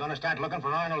 they're gonna start looking for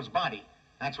Arnold's body.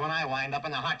 That's when I wind up in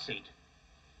the hot seat.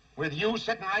 With you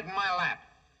sitting right in my lap.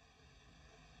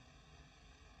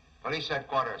 Police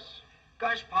headquarters.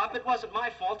 Gosh, Pop, it wasn't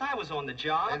my fault. I was on the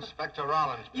job. Inspector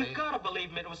Rollins, please. You've got to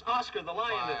believe me. It was Oscar the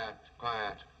Lion.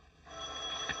 Quiet, quiet.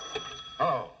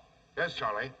 Hello. Yes,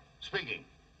 Charlie. Speaking.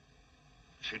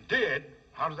 She did?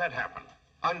 How did that happen?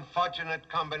 Unfortunate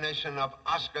combination of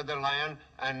Oscar the Lion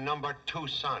and number 2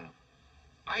 son.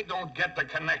 I don't get the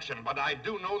connection, but I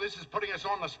do know this is putting us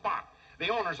on the spot. The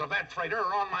owners of that freighter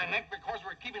are on my neck because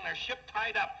we're keeping their ship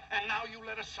tied up, and now you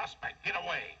let a suspect get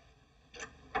away.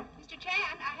 Mr.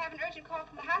 Chan, I have an urgent call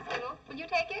from the hospital. Will you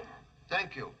take it?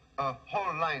 Thank you.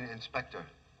 Hold line, Inspector.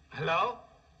 Hello?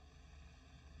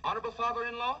 Honorable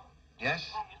father-in-law? Yes?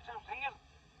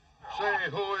 Say,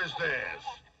 who is this?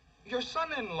 Your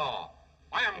son-in-law.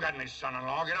 I haven't got any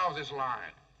son-in-law. Get off this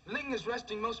line. Ling is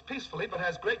resting most peacefully, but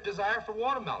has great desire for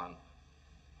watermelon.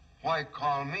 Why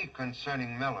call me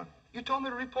concerning melon? You told me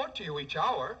to report to you each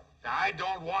hour. I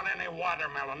don't want any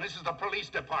watermelon. This is the police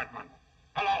department.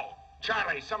 Hello?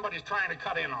 Charlie, somebody's trying to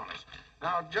cut in on us.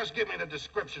 Now, just give me the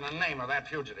description and name of that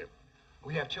fugitive.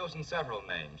 We have chosen several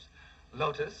names.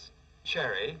 Lotus,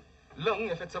 Cherry, Lung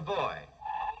if it's a boy.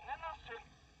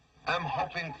 I'm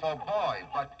hoping for boy,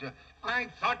 but... I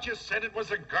thought you said it was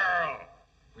a girl.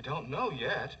 We don't know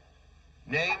yet.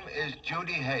 Name is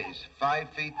Judy Hayes, 5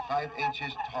 feet 5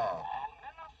 inches tall.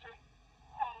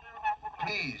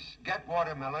 Please, get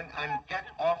watermelon and get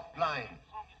off line.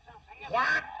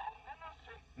 What?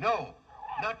 No,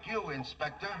 not you,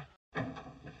 Inspector.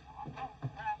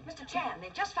 Mr. Chan,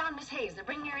 they've just found Miss Hayes. They're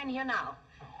bringing her in here now.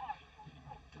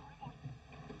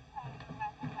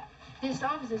 This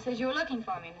officer says you were looking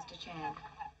for me, Mr. Chan.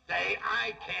 Say,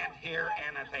 I can't hear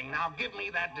anything. Now, give me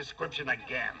that description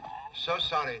again. So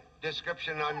sorry.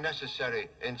 Description unnecessary,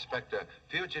 Inspector.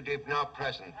 Fugitive now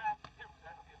present.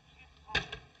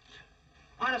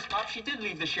 Honest, Pop, she did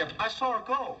leave the ship. I saw her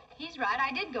go. He's right,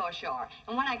 I did go ashore.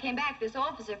 And when I came back, this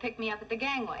officer picked me up at the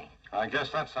gangway. I guess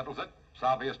that settles it. It's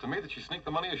obvious to me that she sneaked the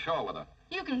money ashore with her.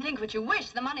 You can think what you wish.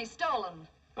 The money's stolen.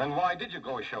 Then why did you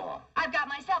go ashore? I've got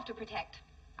myself to protect.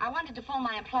 I wanted to phone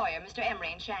my employer, Mr.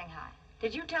 Emery, in Shanghai.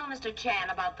 Did you tell Mr. Chan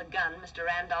about the gun Mr.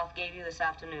 Randolph gave you this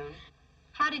afternoon?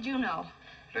 How did you know?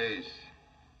 Please.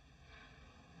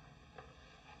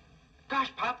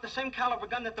 Gosh, Pop, the same caliber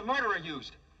gun that the murderer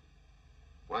used.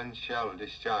 1 shell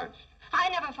discharged. I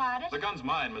never fired it. The gun's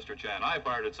mine, Mr. Chan. I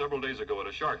fired it several days ago at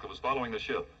a shark that was following the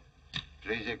ship.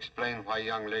 Please explain why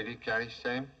young lady carries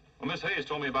same. Well, Miss Hayes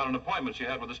told me about an appointment she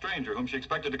had with a stranger whom she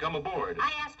expected to come aboard.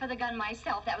 I asked for the gun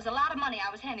myself. That was a lot of money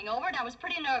I was handing over, and I was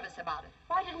pretty nervous about it.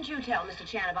 Why didn't you tell Mr.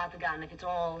 Chan about the gun if it's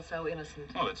all so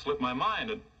innocent? Well, it slipped my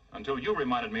mind until you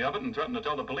reminded me of it and threatened to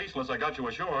tell the police unless I got you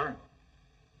ashore.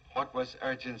 What was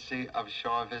urgency of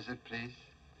shore visit, please?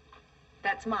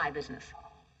 That's my business.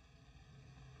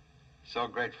 So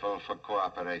grateful for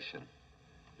cooperation.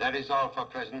 That is all for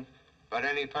present, but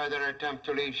any further attempt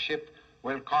to leave ship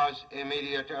will cause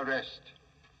immediate arrest.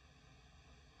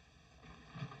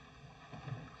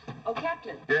 Oh,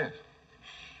 Captain. Yes?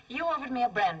 You offered me a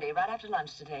brandy right after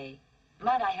lunch today.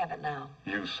 Might I have it now?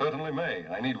 You certainly may.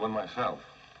 I need one myself.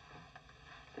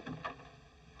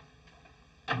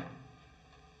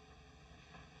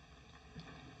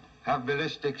 Have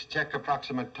ballistics check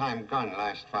approximate time gun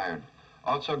last fired.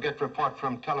 Also get report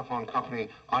from telephone company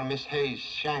on Miss Hayes'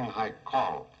 Shanghai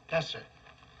call. Yes, sir.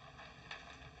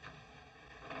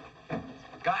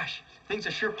 Gosh, things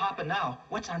are sure popping now.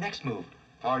 What's our next move?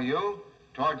 For you,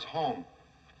 towards home.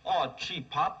 Oh, gee,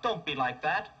 Pop, don't be like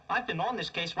that. I've been on this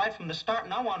case right from the start,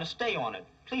 and I want to stay on it.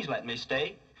 Please let me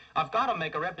stay. I've got to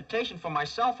make a reputation for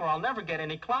myself, or I'll never get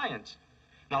any clients.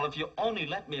 Now, if you only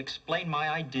let me explain my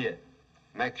idea.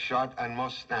 Make short and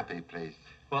most snappy, please.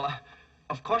 Well,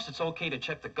 of course it's okay to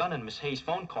check the gun in Miss Hayes'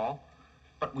 phone call,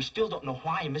 but we still don't know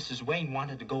why Mrs. Wayne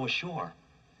wanted to go ashore.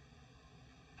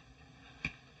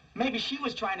 Maybe she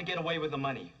was trying to get away with the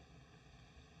money.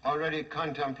 Already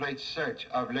contemplate search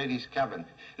of lady's cabin.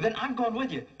 Then I'm going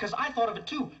with you, because I thought of it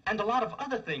too, and a lot of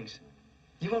other things.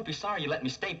 You won't be sorry you let me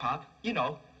stay, Pop. You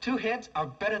know, 2 heads are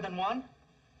better than 1.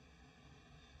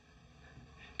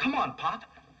 Come on, Pop.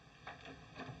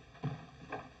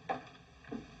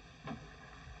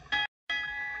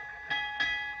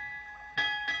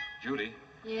 Judy,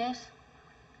 Yes?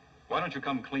 why don't you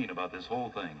come clean about this whole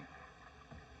thing?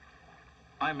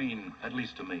 I mean, at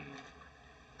least to me.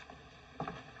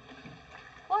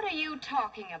 What are you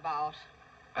talking about?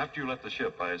 After you left the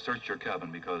ship, I searched your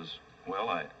cabin because, well,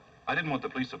 I didn't want the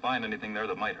police to find anything there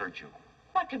that might hurt you.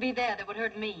 What could be there that would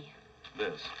hurt me?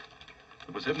 This.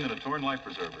 It was hidden in a torn life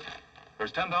preserver.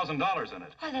 There's $10,000 in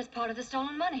it. Why, that's part of the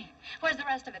stolen money. Where's the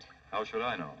rest of it? How should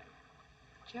I know?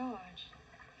 George,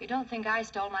 You don't think I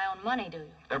stole my own money, do you?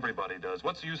 Everybody does.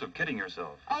 What's the use of kidding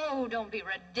yourself? Oh, don't be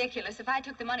ridiculous. If I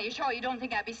took the money, sure, you don't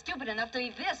think I'd be stupid enough to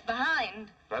leave this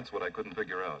behind. That's what I couldn't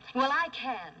figure out. Well, I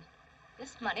can.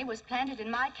 This money was planted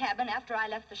in my cabin after I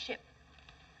left the ship.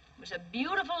 It was a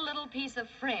beautiful little piece of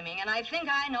framing, and I think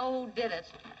I know who did it.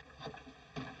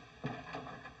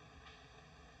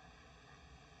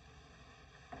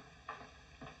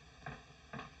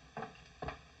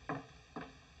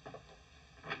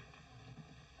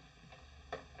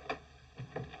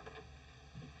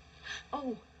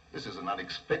 Oh. This is an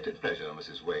unexpected pleasure,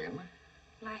 Mrs. Wayne.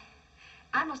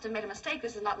 I must have made a mistake.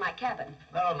 This is not my cabin.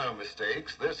 No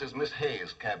mistakes. This is Miss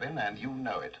Hayes' cabin, and you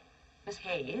know it. Miss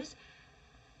Hayes?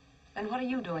 Then what are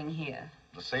you doing here?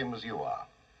 The same as you are.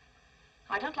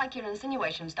 I don't like your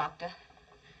insinuations, Doctor.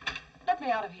 Let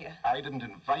me out of here. I didn't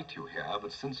invite you here,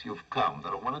 but since you've come,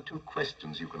 there are 1 or 2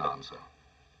 questions you can answer.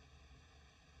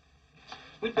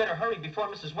 We'd better hurry before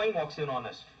Mrs. Wayne walks in on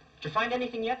us. Did you find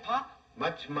anything yet, Pop?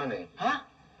 Much money. Huh?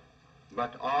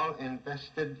 But all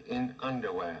invested in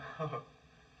underwear.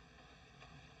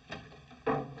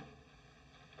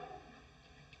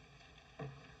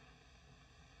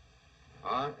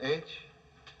 R-H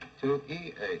to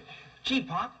E-H. Gee,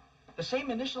 Pop, the same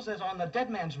initials as on the dead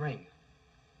man's ring.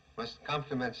 Must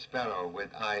compliment Sparrow with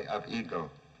eye of eagle.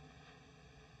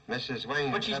 Mrs.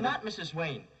 Wayne... But she's not Mrs.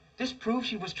 Wayne. This proves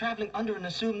she was traveling under an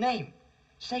assumed name.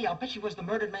 Say, I'll bet she was the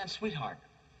murdered man's sweetheart.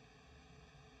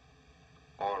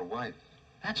 Or wife.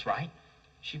 That's right.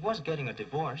 She was getting a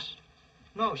divorce.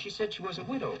 No, she said she was a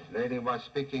widow. Lady was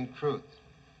speaking truth.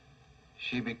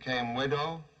 She became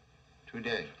widow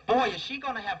today. Boy, is she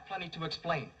going to have plenty to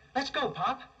explain. Let's go,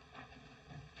 Pop.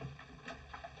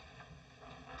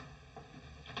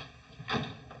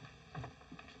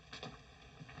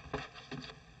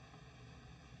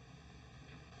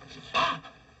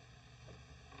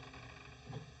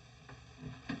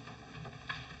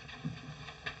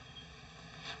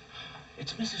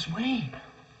 It's Mrs. Wayne.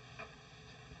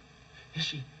 Is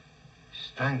she?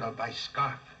 Strangled by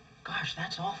scarf. Gosh,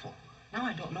 that's awful. Now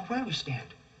I don't know where we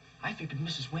stand. I figured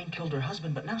Mrs. Wayne killed her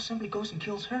husband, but now somebody goes and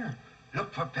kills her.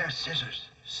 Look for a pair of scissors.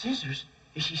 Scissors?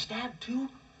 Is she stabbed too?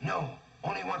 No,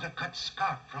 only want to cut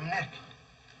scarf from neck.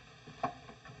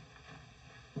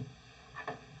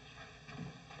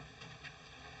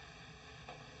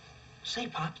 Say,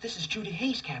 Pop, this is Judy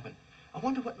Hayes' cabin. I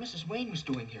wonder what Mrs. Wayne was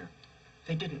doing here.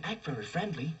 They didn't act very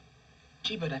friendly.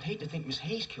 Gee, but I'd hate to think Miss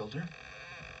Hayes killed her.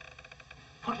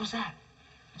 What was that?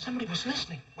 Somebody was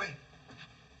listening. Wait.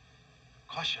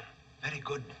 Caution. Very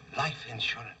good life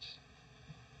insurance.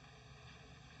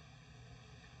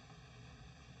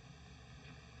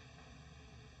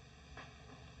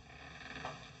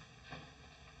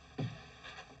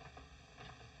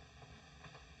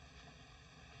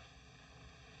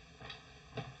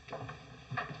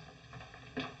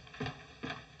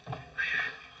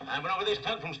 I went over this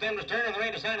tug from stem to stern, and there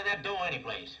ain't a sign of that door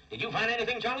anyplace. Did you find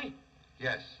anything, Charlie?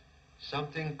 Yes.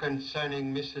 Something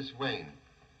concerning Mrs. Wayne.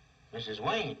 Mrs.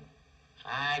 Wayne?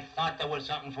 I thought there was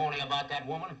something phony about that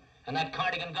woman. And that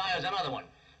cardigan guy is another one.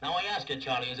 Now, I ask you,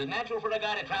 Charlie, is it natural for a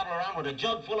guy to travel around with a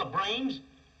jug full of brains?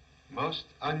 Most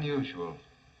unusual.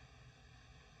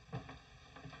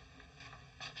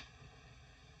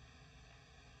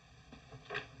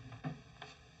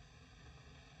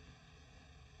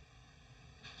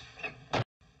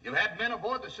 You've had men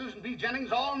aboard the Susan B.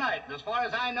 Jennings all night, and as far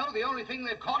as I know, the only thing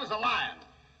they've caught is a lion.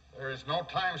 There is no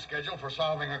time schedule for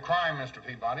solving a crime, Mr.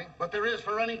 Peabody. But there is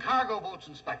for running cargo boats,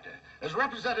 Inspector. As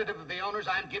representative of the owners,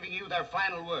 I'm giving you their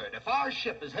final word. If our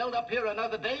ship is held up here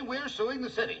another day, we're suing the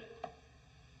city.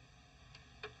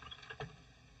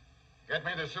 Get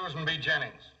me the Susan B.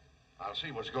 Jennings. I'll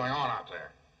see what's going on out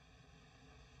there.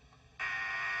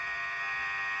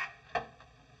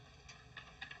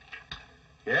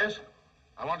 Yes?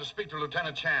 I want to speak to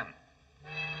Lieutenant Chan.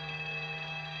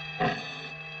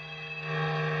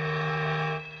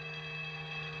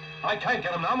 I can't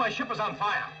get him now. My ship is on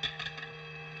fire.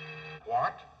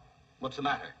 What? What's the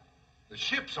matter? The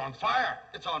ship's on fire.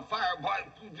 It's on fire. Why,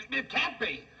 it can't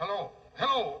be. Hello.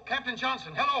 Hello, Captain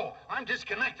Johnson. Hello. I'm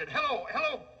disconnected. Hello.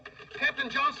 Hello. Captain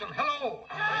Johnson. Hello.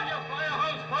 Bring your fire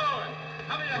hose forward.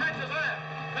 Cover your hatches there.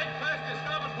 Make fast your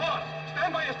starboard port.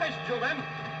 Stand by your stations, you men.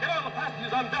 Get all the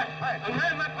passengers on deck. And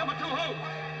man that number 2 hose.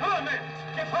 Come on, men.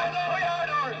 Get hard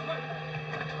doors.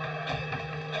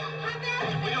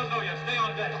 We don't know yet. Stay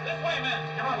on deck. This way,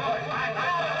 men. Come on, boys.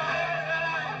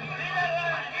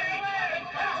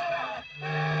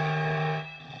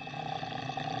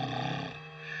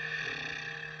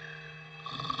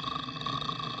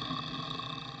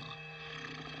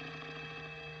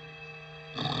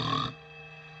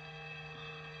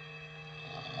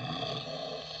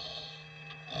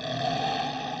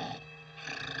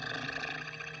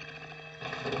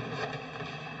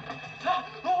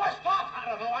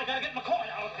 I gotta get McCoy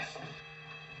out of this.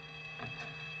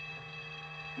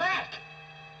 Mac!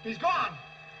 He's gone.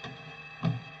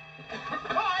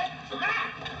 McCoy!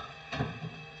 Mac!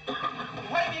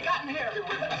 What have you got in here?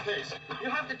 Witness case.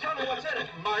 You have to tell me what's in it.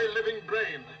 My living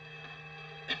brain.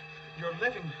 Your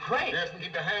living brain? Yes, and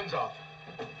keep your hands off.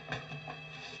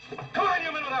 Come on,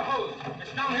 you men with a hose.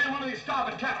 It's down here in one of these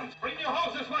starboard cabins. Bring your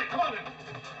hose this way. Come on in.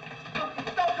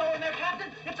 Don't go in there,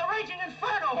 Captain. It's a raging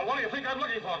inferno. Well, what do you think I'm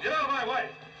looking for? Get out of my way.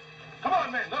 Come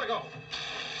on, men. Let it go.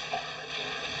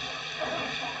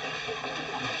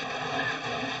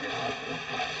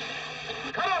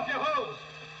 Cut off your hose.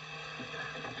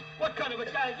 What kind of a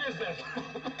gang is this?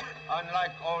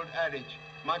 Unlike old adage,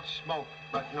 much smoke,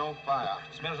 but no fire.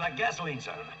 Smells like gasoline,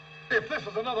 sir. If this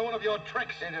is another one of your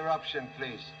tricks... Interruption,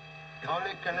 please.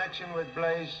 Only connection with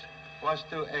blaze was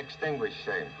to extinguish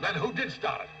same. Then who did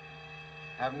start it?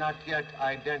 Have not yet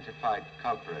identified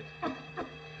culprit.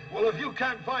 Well, if you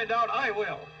can't find out, I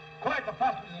will. Quiet the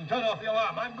passengers and turn off the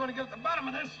alarm. I'm going to get at the bottom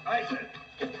of this. I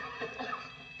said.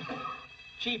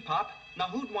 Gee, Pop, now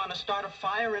who'd want to start a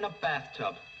fire in a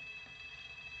bathtub?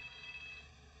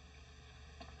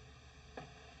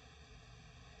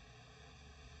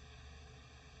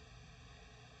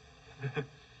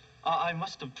 I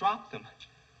must have dropped them.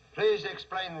 Please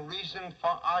explain reason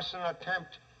for arson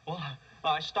attempt. Well,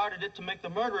 I started it to make the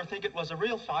murderer think it was a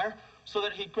real fire so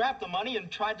that he'd grab the money and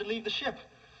tried to leave the ship.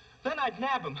 Then I'd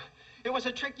nab him. It was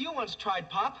a trick you once tried,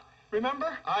 Pop.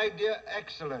 Remember? Idea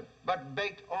excellent, but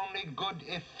bait only good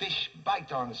if fish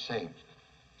bite on same.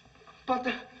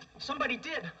 But somebody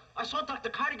did. I saw Dr.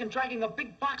 Cardigan dragging a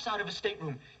big box out of his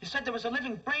stateroom. He said there was a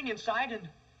living brain inside and...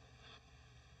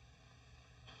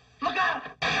 Look out!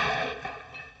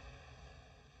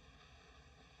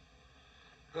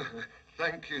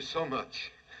 Thank you so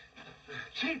much.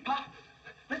 Gee, Pop,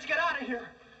 let's get out of here.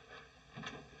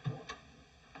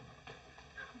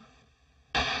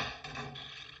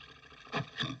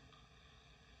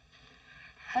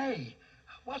 Hey,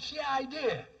 what's the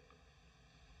idea?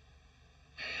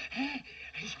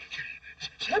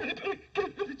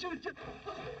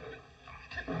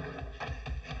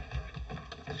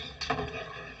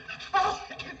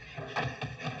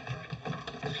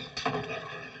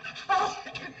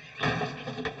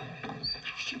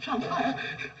 Ship's on fire.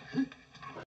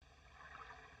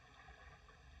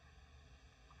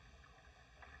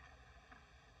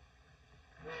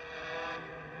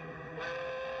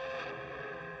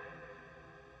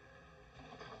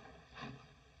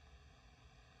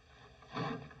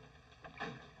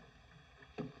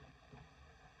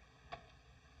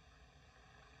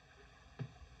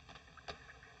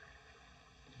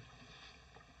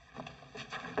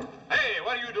 Hey,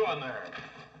 what are you doing there?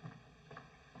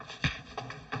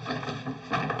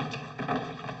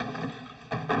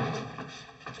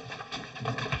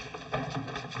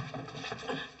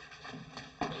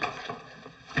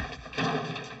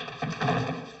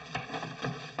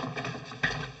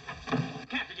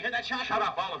 Shut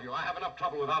up, all of you. I have enough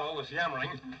trouble without all this yammering.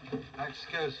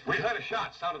 Excuse me. We heard a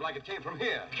shot. Sounded like it came from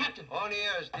here. Captain! Only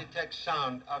ears detect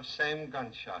sound of same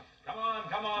gunshot. Come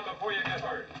on, before you get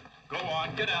hurt. Go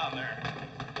on, get down there.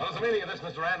 What is the meaning of this,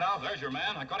 Mr. Randolph? There's your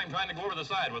man. I caught him trying to go over the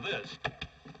side with this.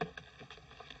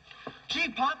 Gee,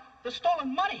 Pop, the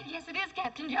stolen money. Yes, it is,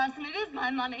 Captain Johnson. It is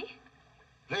my money.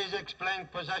 Please explain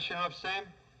possession of same.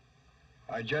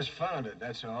 I just found it,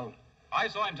 that's all. I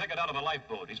saw him take it out of a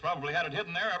lifeboat. He's probably had it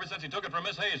hidden there ever since he took it from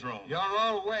Miss Hayes' room. You're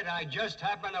all wet. I just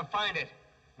happened to find it.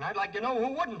 And I'd like to know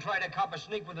who wouldn't try to cop a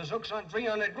sneak with his hooks on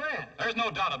 300 grand. There's no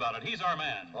doubt about it. He's our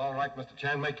man. All right, Mr.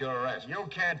 Chan, make your arrest. You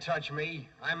can't touch me.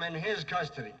 I'm in his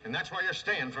custody. And that's where you're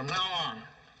staying from now on.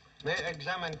 May I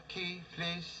examine key,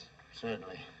 please?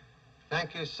 Certainly.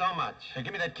 Thank you so much. Hey,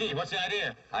 give me that key. What's the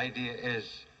idea? Idea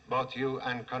is both you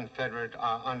and Confederate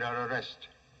are under arrest.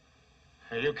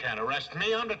 Hey, you can't arrest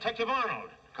me. I'm Detective Arnold.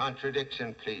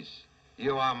 Contradiction, please.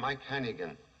 You are Mike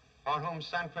Hannigan, for whom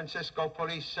San Francisco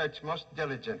police search most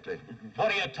diligently.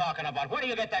 What are you talking about? Where do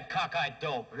you get that cockeyed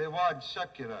dope? Reward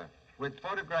circular with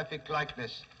photographic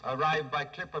likeness arrived by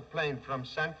clipper plane from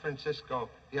San Francisco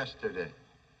yesterday.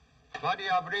 Body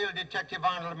of real Detective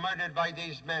Arnold murdered by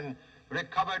these men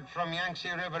recovered from Yangtze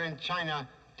River in China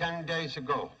 10 days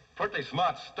ago. Pretty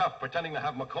smart stuff, pretending to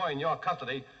have McCoy in your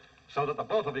custody so that the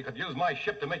both of you could use my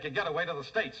ship to make you get away to the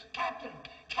States. Captain,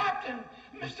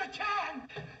 Mr. Chan.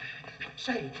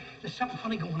 Say, there's something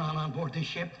funny going on board this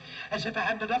ship. As if I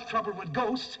had enough trouble with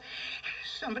ghosts.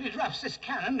 Somebody drops this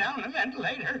cannon down the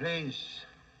ventilator. Please.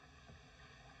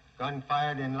 Gun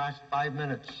fired in last 5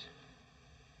 minutes.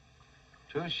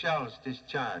 2 shells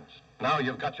discharged. Now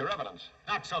you've got your evidence.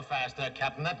 Not so fast there,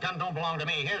 Captain. That gun don't belong to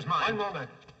me. Here's mine. One moment.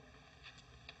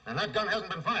 And that gun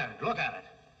hasn't been fired. Look at it.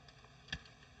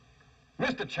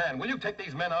 Mr. Chan, will you take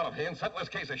these men out of here and settle this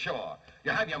case ashore?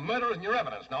 You have your murderers and your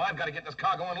evidence. Now I've got to get this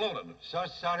cargo unloaded. So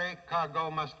sorry,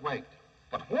 cargo must wait.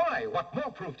 But why? What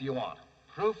more proof do you want?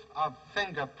 Proof of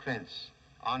fingerprints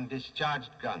on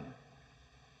discharged gun.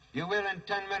 You will, in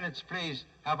 10 minutes, please,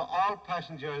 have all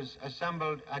passengers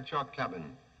assembled at your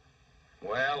cabin.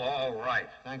 Well, all right.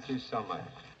 Thank you so much.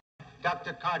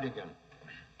 Dr. Cardigan,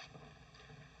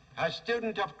 a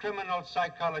student of criminal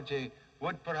psychology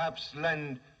would perhaps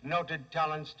lend noted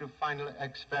talents to final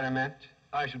experiment.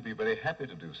 I should be very happy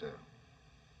to do so.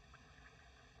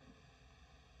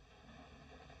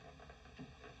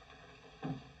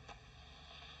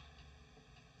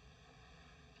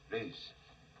 Please,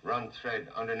 run thread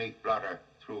underneath blotter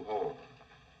through hole.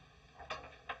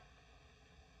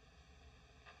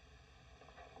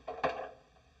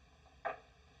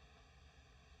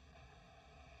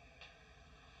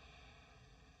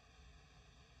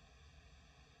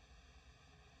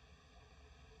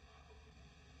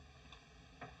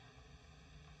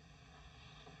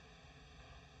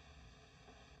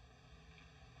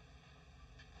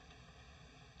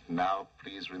 Now,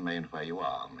 please remain where you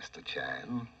are, Mr.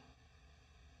 Chan.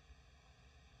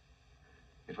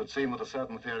 It would seem that a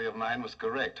certain theory of mine was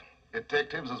correct.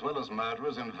 Detectives, as well as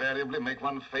murderers, invariably make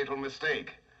one fatal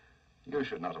mistake. You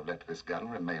should not have let this gun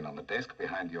remain on the desk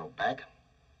behind your back.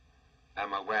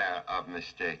 I'm aware of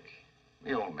mistake.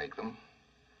 We all make them.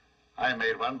 I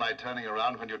made one by turning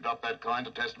around when you dropped that coin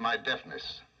to test my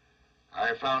deafness.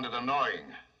 I found it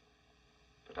annoying,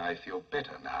 but I feel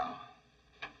better now.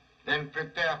 Then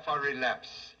prepare for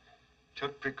relapse.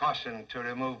 Took precaution to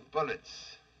remove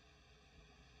bullets.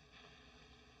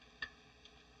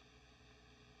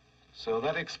 So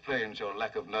that explains your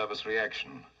lack of nervous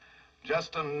reaction.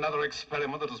 Just another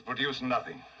experiment that has produced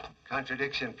nothing.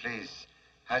 Contradiction, please.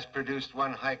 Has produced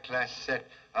one high-class set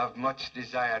of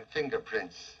much-desired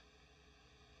fingerprints.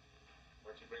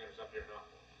 Why don't you bring us up here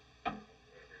now?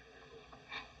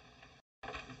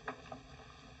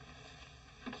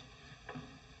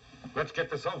 Let's get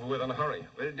this over with in a hurry.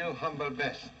 We'll do humble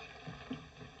best.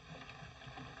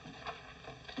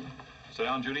 Sit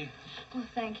down, Judy. Oh,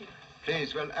 thank you.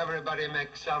 Please, will everybody make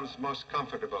themselves most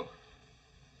comfortable?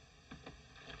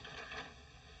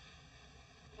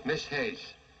 Miss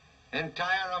Hayes,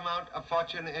 entire amount of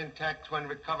fortune intact when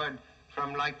recovered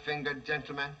from light-fingered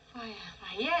gentlemen? Why,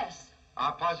 yes.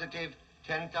 Are positive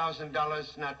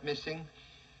 $10,000 not missing?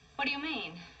 What do you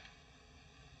mean?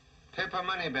 Paper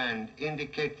money band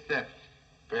indicate theft.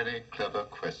 Very clever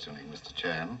questioning, Mr.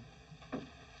 Chan.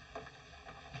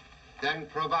 Then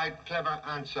provide clever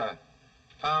answer.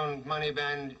 Found money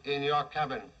band in your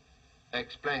cabin.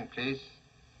 Explain, please.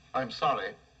 I'm sorry.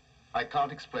 I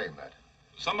can't explain that.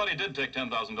 Somebody did take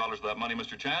 $10,000 of that money,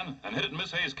 Mr. Chan, and hid it in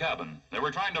Miss Hayes' cabin. They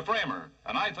were trying to frame her,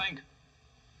 and I think...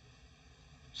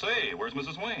 Say, where's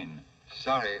Mrs. Wayne?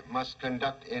 Sorry, must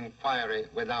conduct inquiry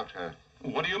without her.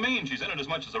 What do you mean? She's in it as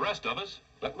much as the rest of us.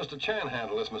 Let Mr. Chan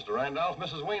handle this, Mr. Randolph.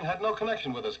 Mrs. Wayne had no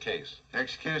connection with this case.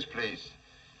 Excuse, please.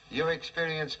 You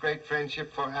experience great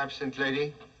friendship for absent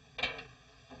lady?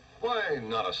 Why,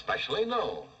 not especially,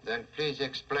 no. Then please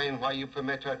explain why you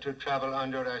permit her to travel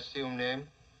under an assumed name.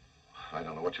 I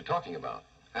don't know what you're talking about.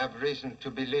 Have reason to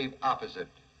believe opposite.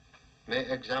 May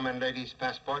examine lady's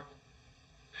passport?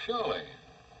 Surely.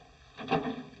 There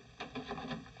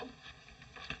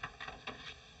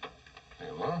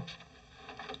you are.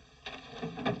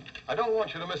 I don't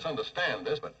want you to misunderstand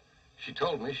this, but she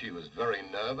told me she was very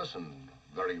nervous and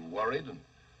very worried, and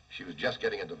she was just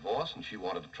getting a divorce, and she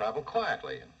wanted to travel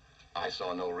quietly. And I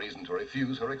saw no reason to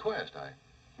refuse her request.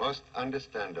 Most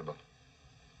understandable.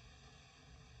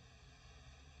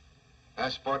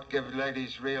 Passport give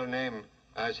lady's real name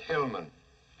as Hillman.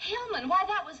 Hillman? Why,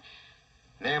 that was...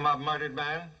 Name of murdered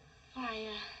man? Why,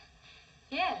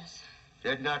 yes.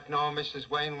 Did not know Mrs.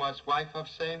 Wayne was wife of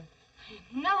same?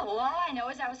 No, all I know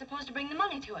is I was supposed to bring the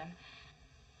money to him.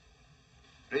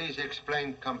 Please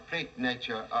explain complete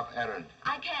nature of errand.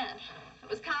 I can't. It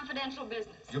was confidential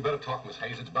business. You better talk, Miss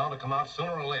Hayes. It's bound to come out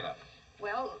sooner or later.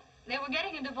 Well, they were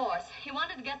getting a divorce. He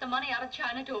wanted to get the money out of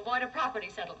China to avoid a property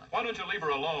settlement. Why don't you leave her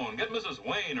alone? Get Mrs.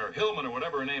 Wayne or Hillman or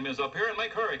whatever her name is up here and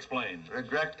make her explain.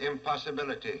 Regret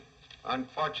impossibility.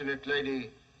 Unfortunate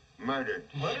lady murdered.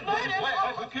 Murdered?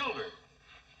 Who killed her?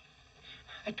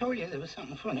 I told you there was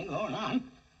something funny going on.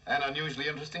 An unusually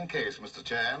interesting case, Mr.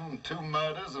 Chan. 2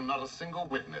 murders and not a single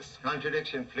witness.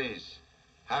 Contradiction, please.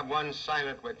 Have one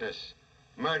silent witness.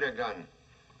 Murder gun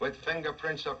with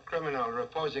fingerprints of criminal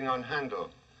reposing on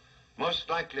handle. Most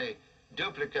likely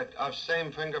duplicate of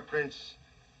same fingerprints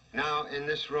now in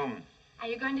this room. Are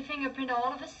you going to fingerprint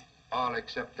all of us? All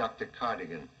except Dr.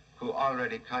 Cardigan, who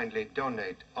already kindly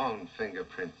donate own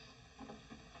fingerprints.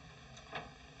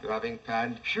 You having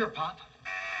pad? Sure, Pop.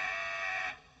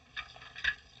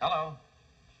 Hello.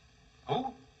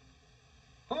 Who?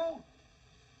 Who?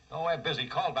 Oh, we're busy.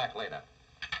 Call back later.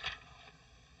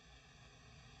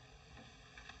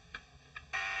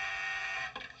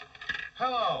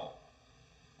 Hello.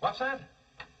 What's that?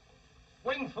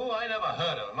 Wing Fu? I never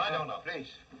heard of him. I don't know. Please,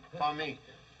 for me.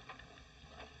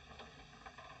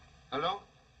 Hello?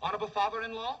 Honorable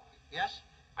father-in-law? Yes?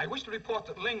 I wish to report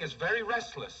that Ling is very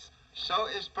restless. So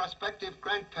is prospective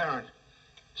grandparent.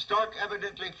 Stork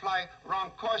evidently fly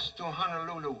wrong course to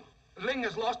Honolulu. Ling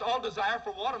has lost all desire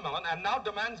for watermelon and now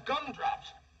demands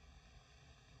gumdrops.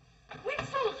 Wing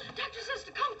Fu, doctor says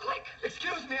to come quick.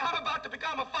 Excuse me, I'm about to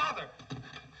become a father.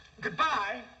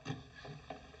 Goodbye.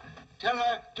 Tell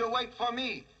her to wait for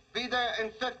me. Be there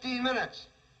in 15 minutes.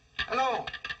 Hello?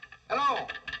 Hello?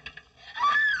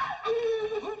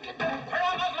 Turn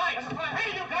on those lights.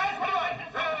 Hey, you guys, what do I?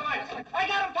 Turn on the lights. I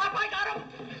got him, Pop, I got him.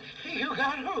 You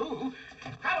got who?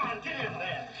 Come on, get in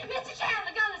there. Mr. Chan,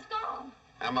 the gun is gone.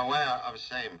 I'm aware of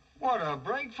same. What a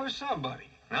break for somebody.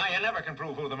 Now, you never can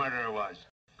prove who the murderer was.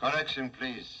 Correction,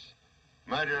 please.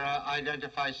 Murderer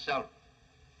identifies self.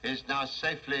 Is now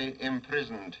safely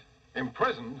imprisoned.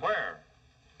 Imprisoned? Where?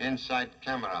 Inside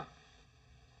camera.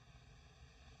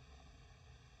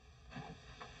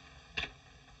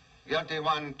 Guilty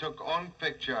one took own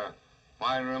picture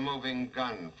while removing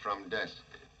gun from desk.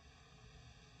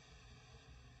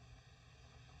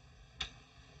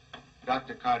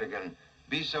 Dr. Cardigan,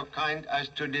 be so kind as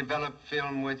to develop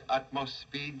film with utmost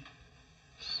speed.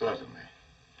 Certainly.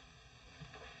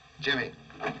 Jimmy,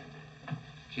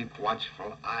 keep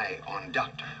watchful eye on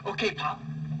Doctor. Okay, Pop.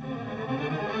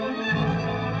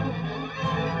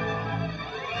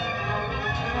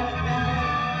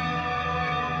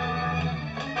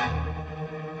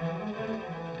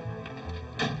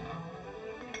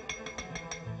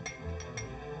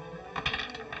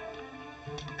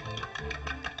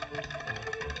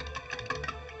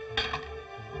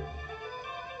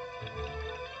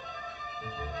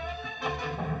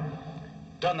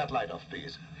 Turn that light off,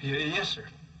 please. Yes, sir.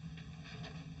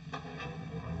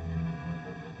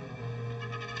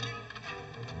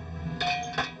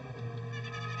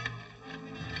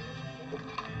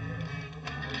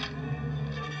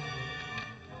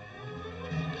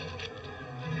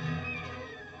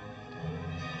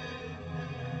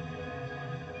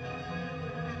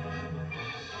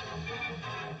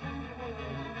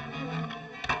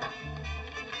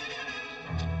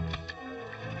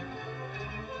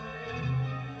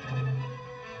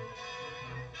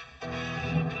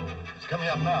 It's coming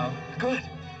up now. Good.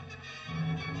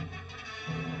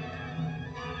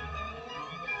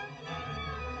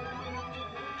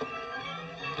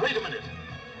 Wait a minute.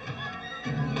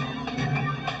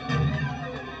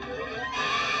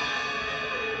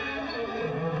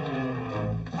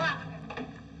 Pop,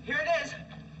 here it is.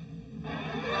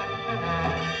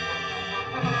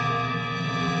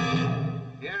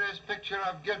 Here is picture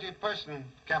of guilty person,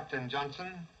 Captain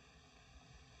Johnson.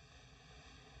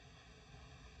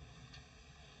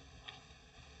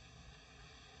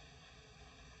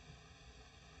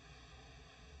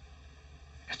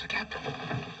 Mr. Captain.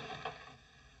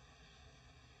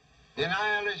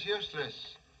 Denial is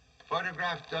useless.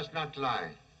 Photograph does not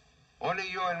lie. Only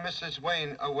you and Mrs.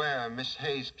 Wayne aware Miss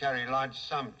Hayes carry large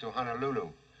sum to Honolulu.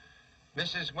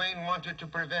 Mrs. Wayne wanted to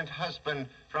prevent husband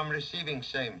from receiving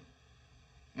same.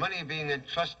 Money being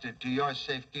entrusted to your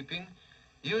safekeeping,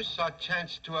 you saw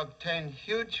chance to obtain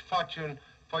huge fortune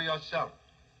for yourself.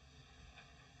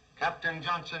 Captain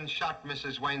Johnson shot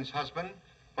Mrs. Wayne's husband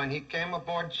when he came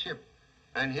aboard ship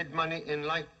and hid money in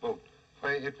lifeboat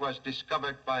where it was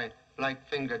discovered by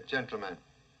light-fingered gentlemen.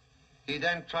 He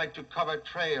then tried to cover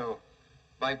trail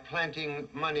by planting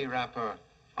money wrapper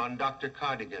on Dr.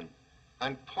 Cardigan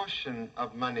and portion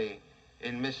of money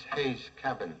in Miss Hayes'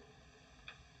 cabin.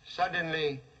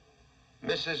 Suddenly,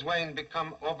 Mrs. Wayne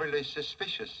become overly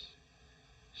suspicious,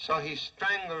 so he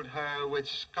strangled her with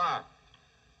scarf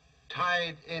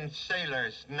tied in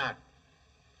sailor's knot.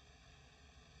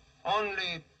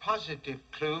 Only positive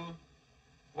clue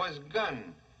was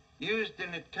gun used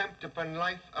in attempt upon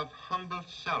life of humble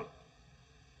self.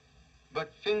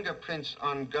 But fingerprints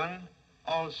on gun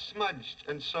all smudged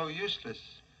and so useless,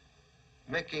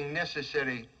 making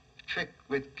necessary trick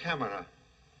with camera,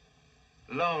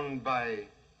 loaned by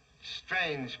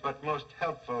strange but most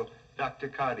helpful Dr.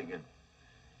 Cardigan.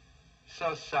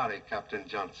 So sorry, Captain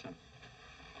Johnson.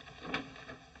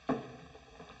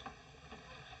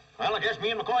 Well, I guess me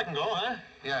and McCoy can go, huh?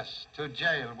 Yes, to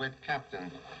jail with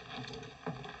Captain.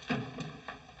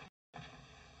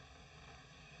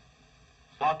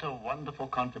 What a wonderful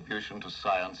contribution to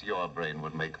science your brain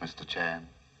would make, Mr. Chan.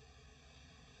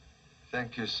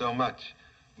 Thank you so much.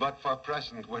 But for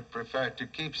present, would prefer to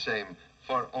keep same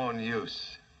for own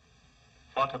use.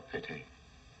 What a pity.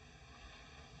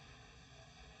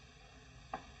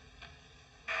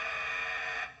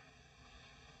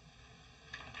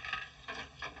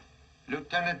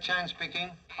 Lieutenant Chan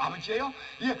speaking. 아버지예요?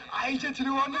 예,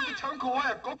 아이젠트를 왔는데 참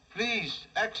고마웠고. Please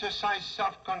exercise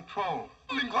self-control.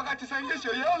 링과 같이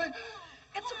생겼어요.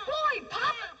 It's a boy,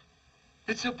 Pop.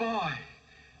 It's a boy.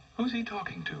 Who's he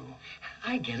talking to?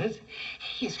 I get it.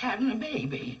 He's having a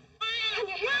baby. Can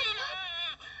you hear him,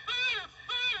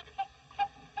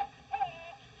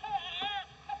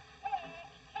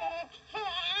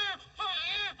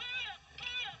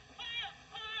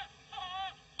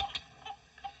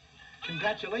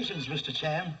 Congratulations, Mr.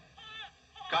 Chan.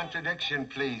 Contradiction,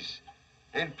 please.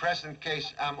 In present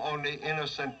case, I'm only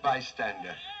innocent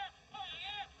bystander.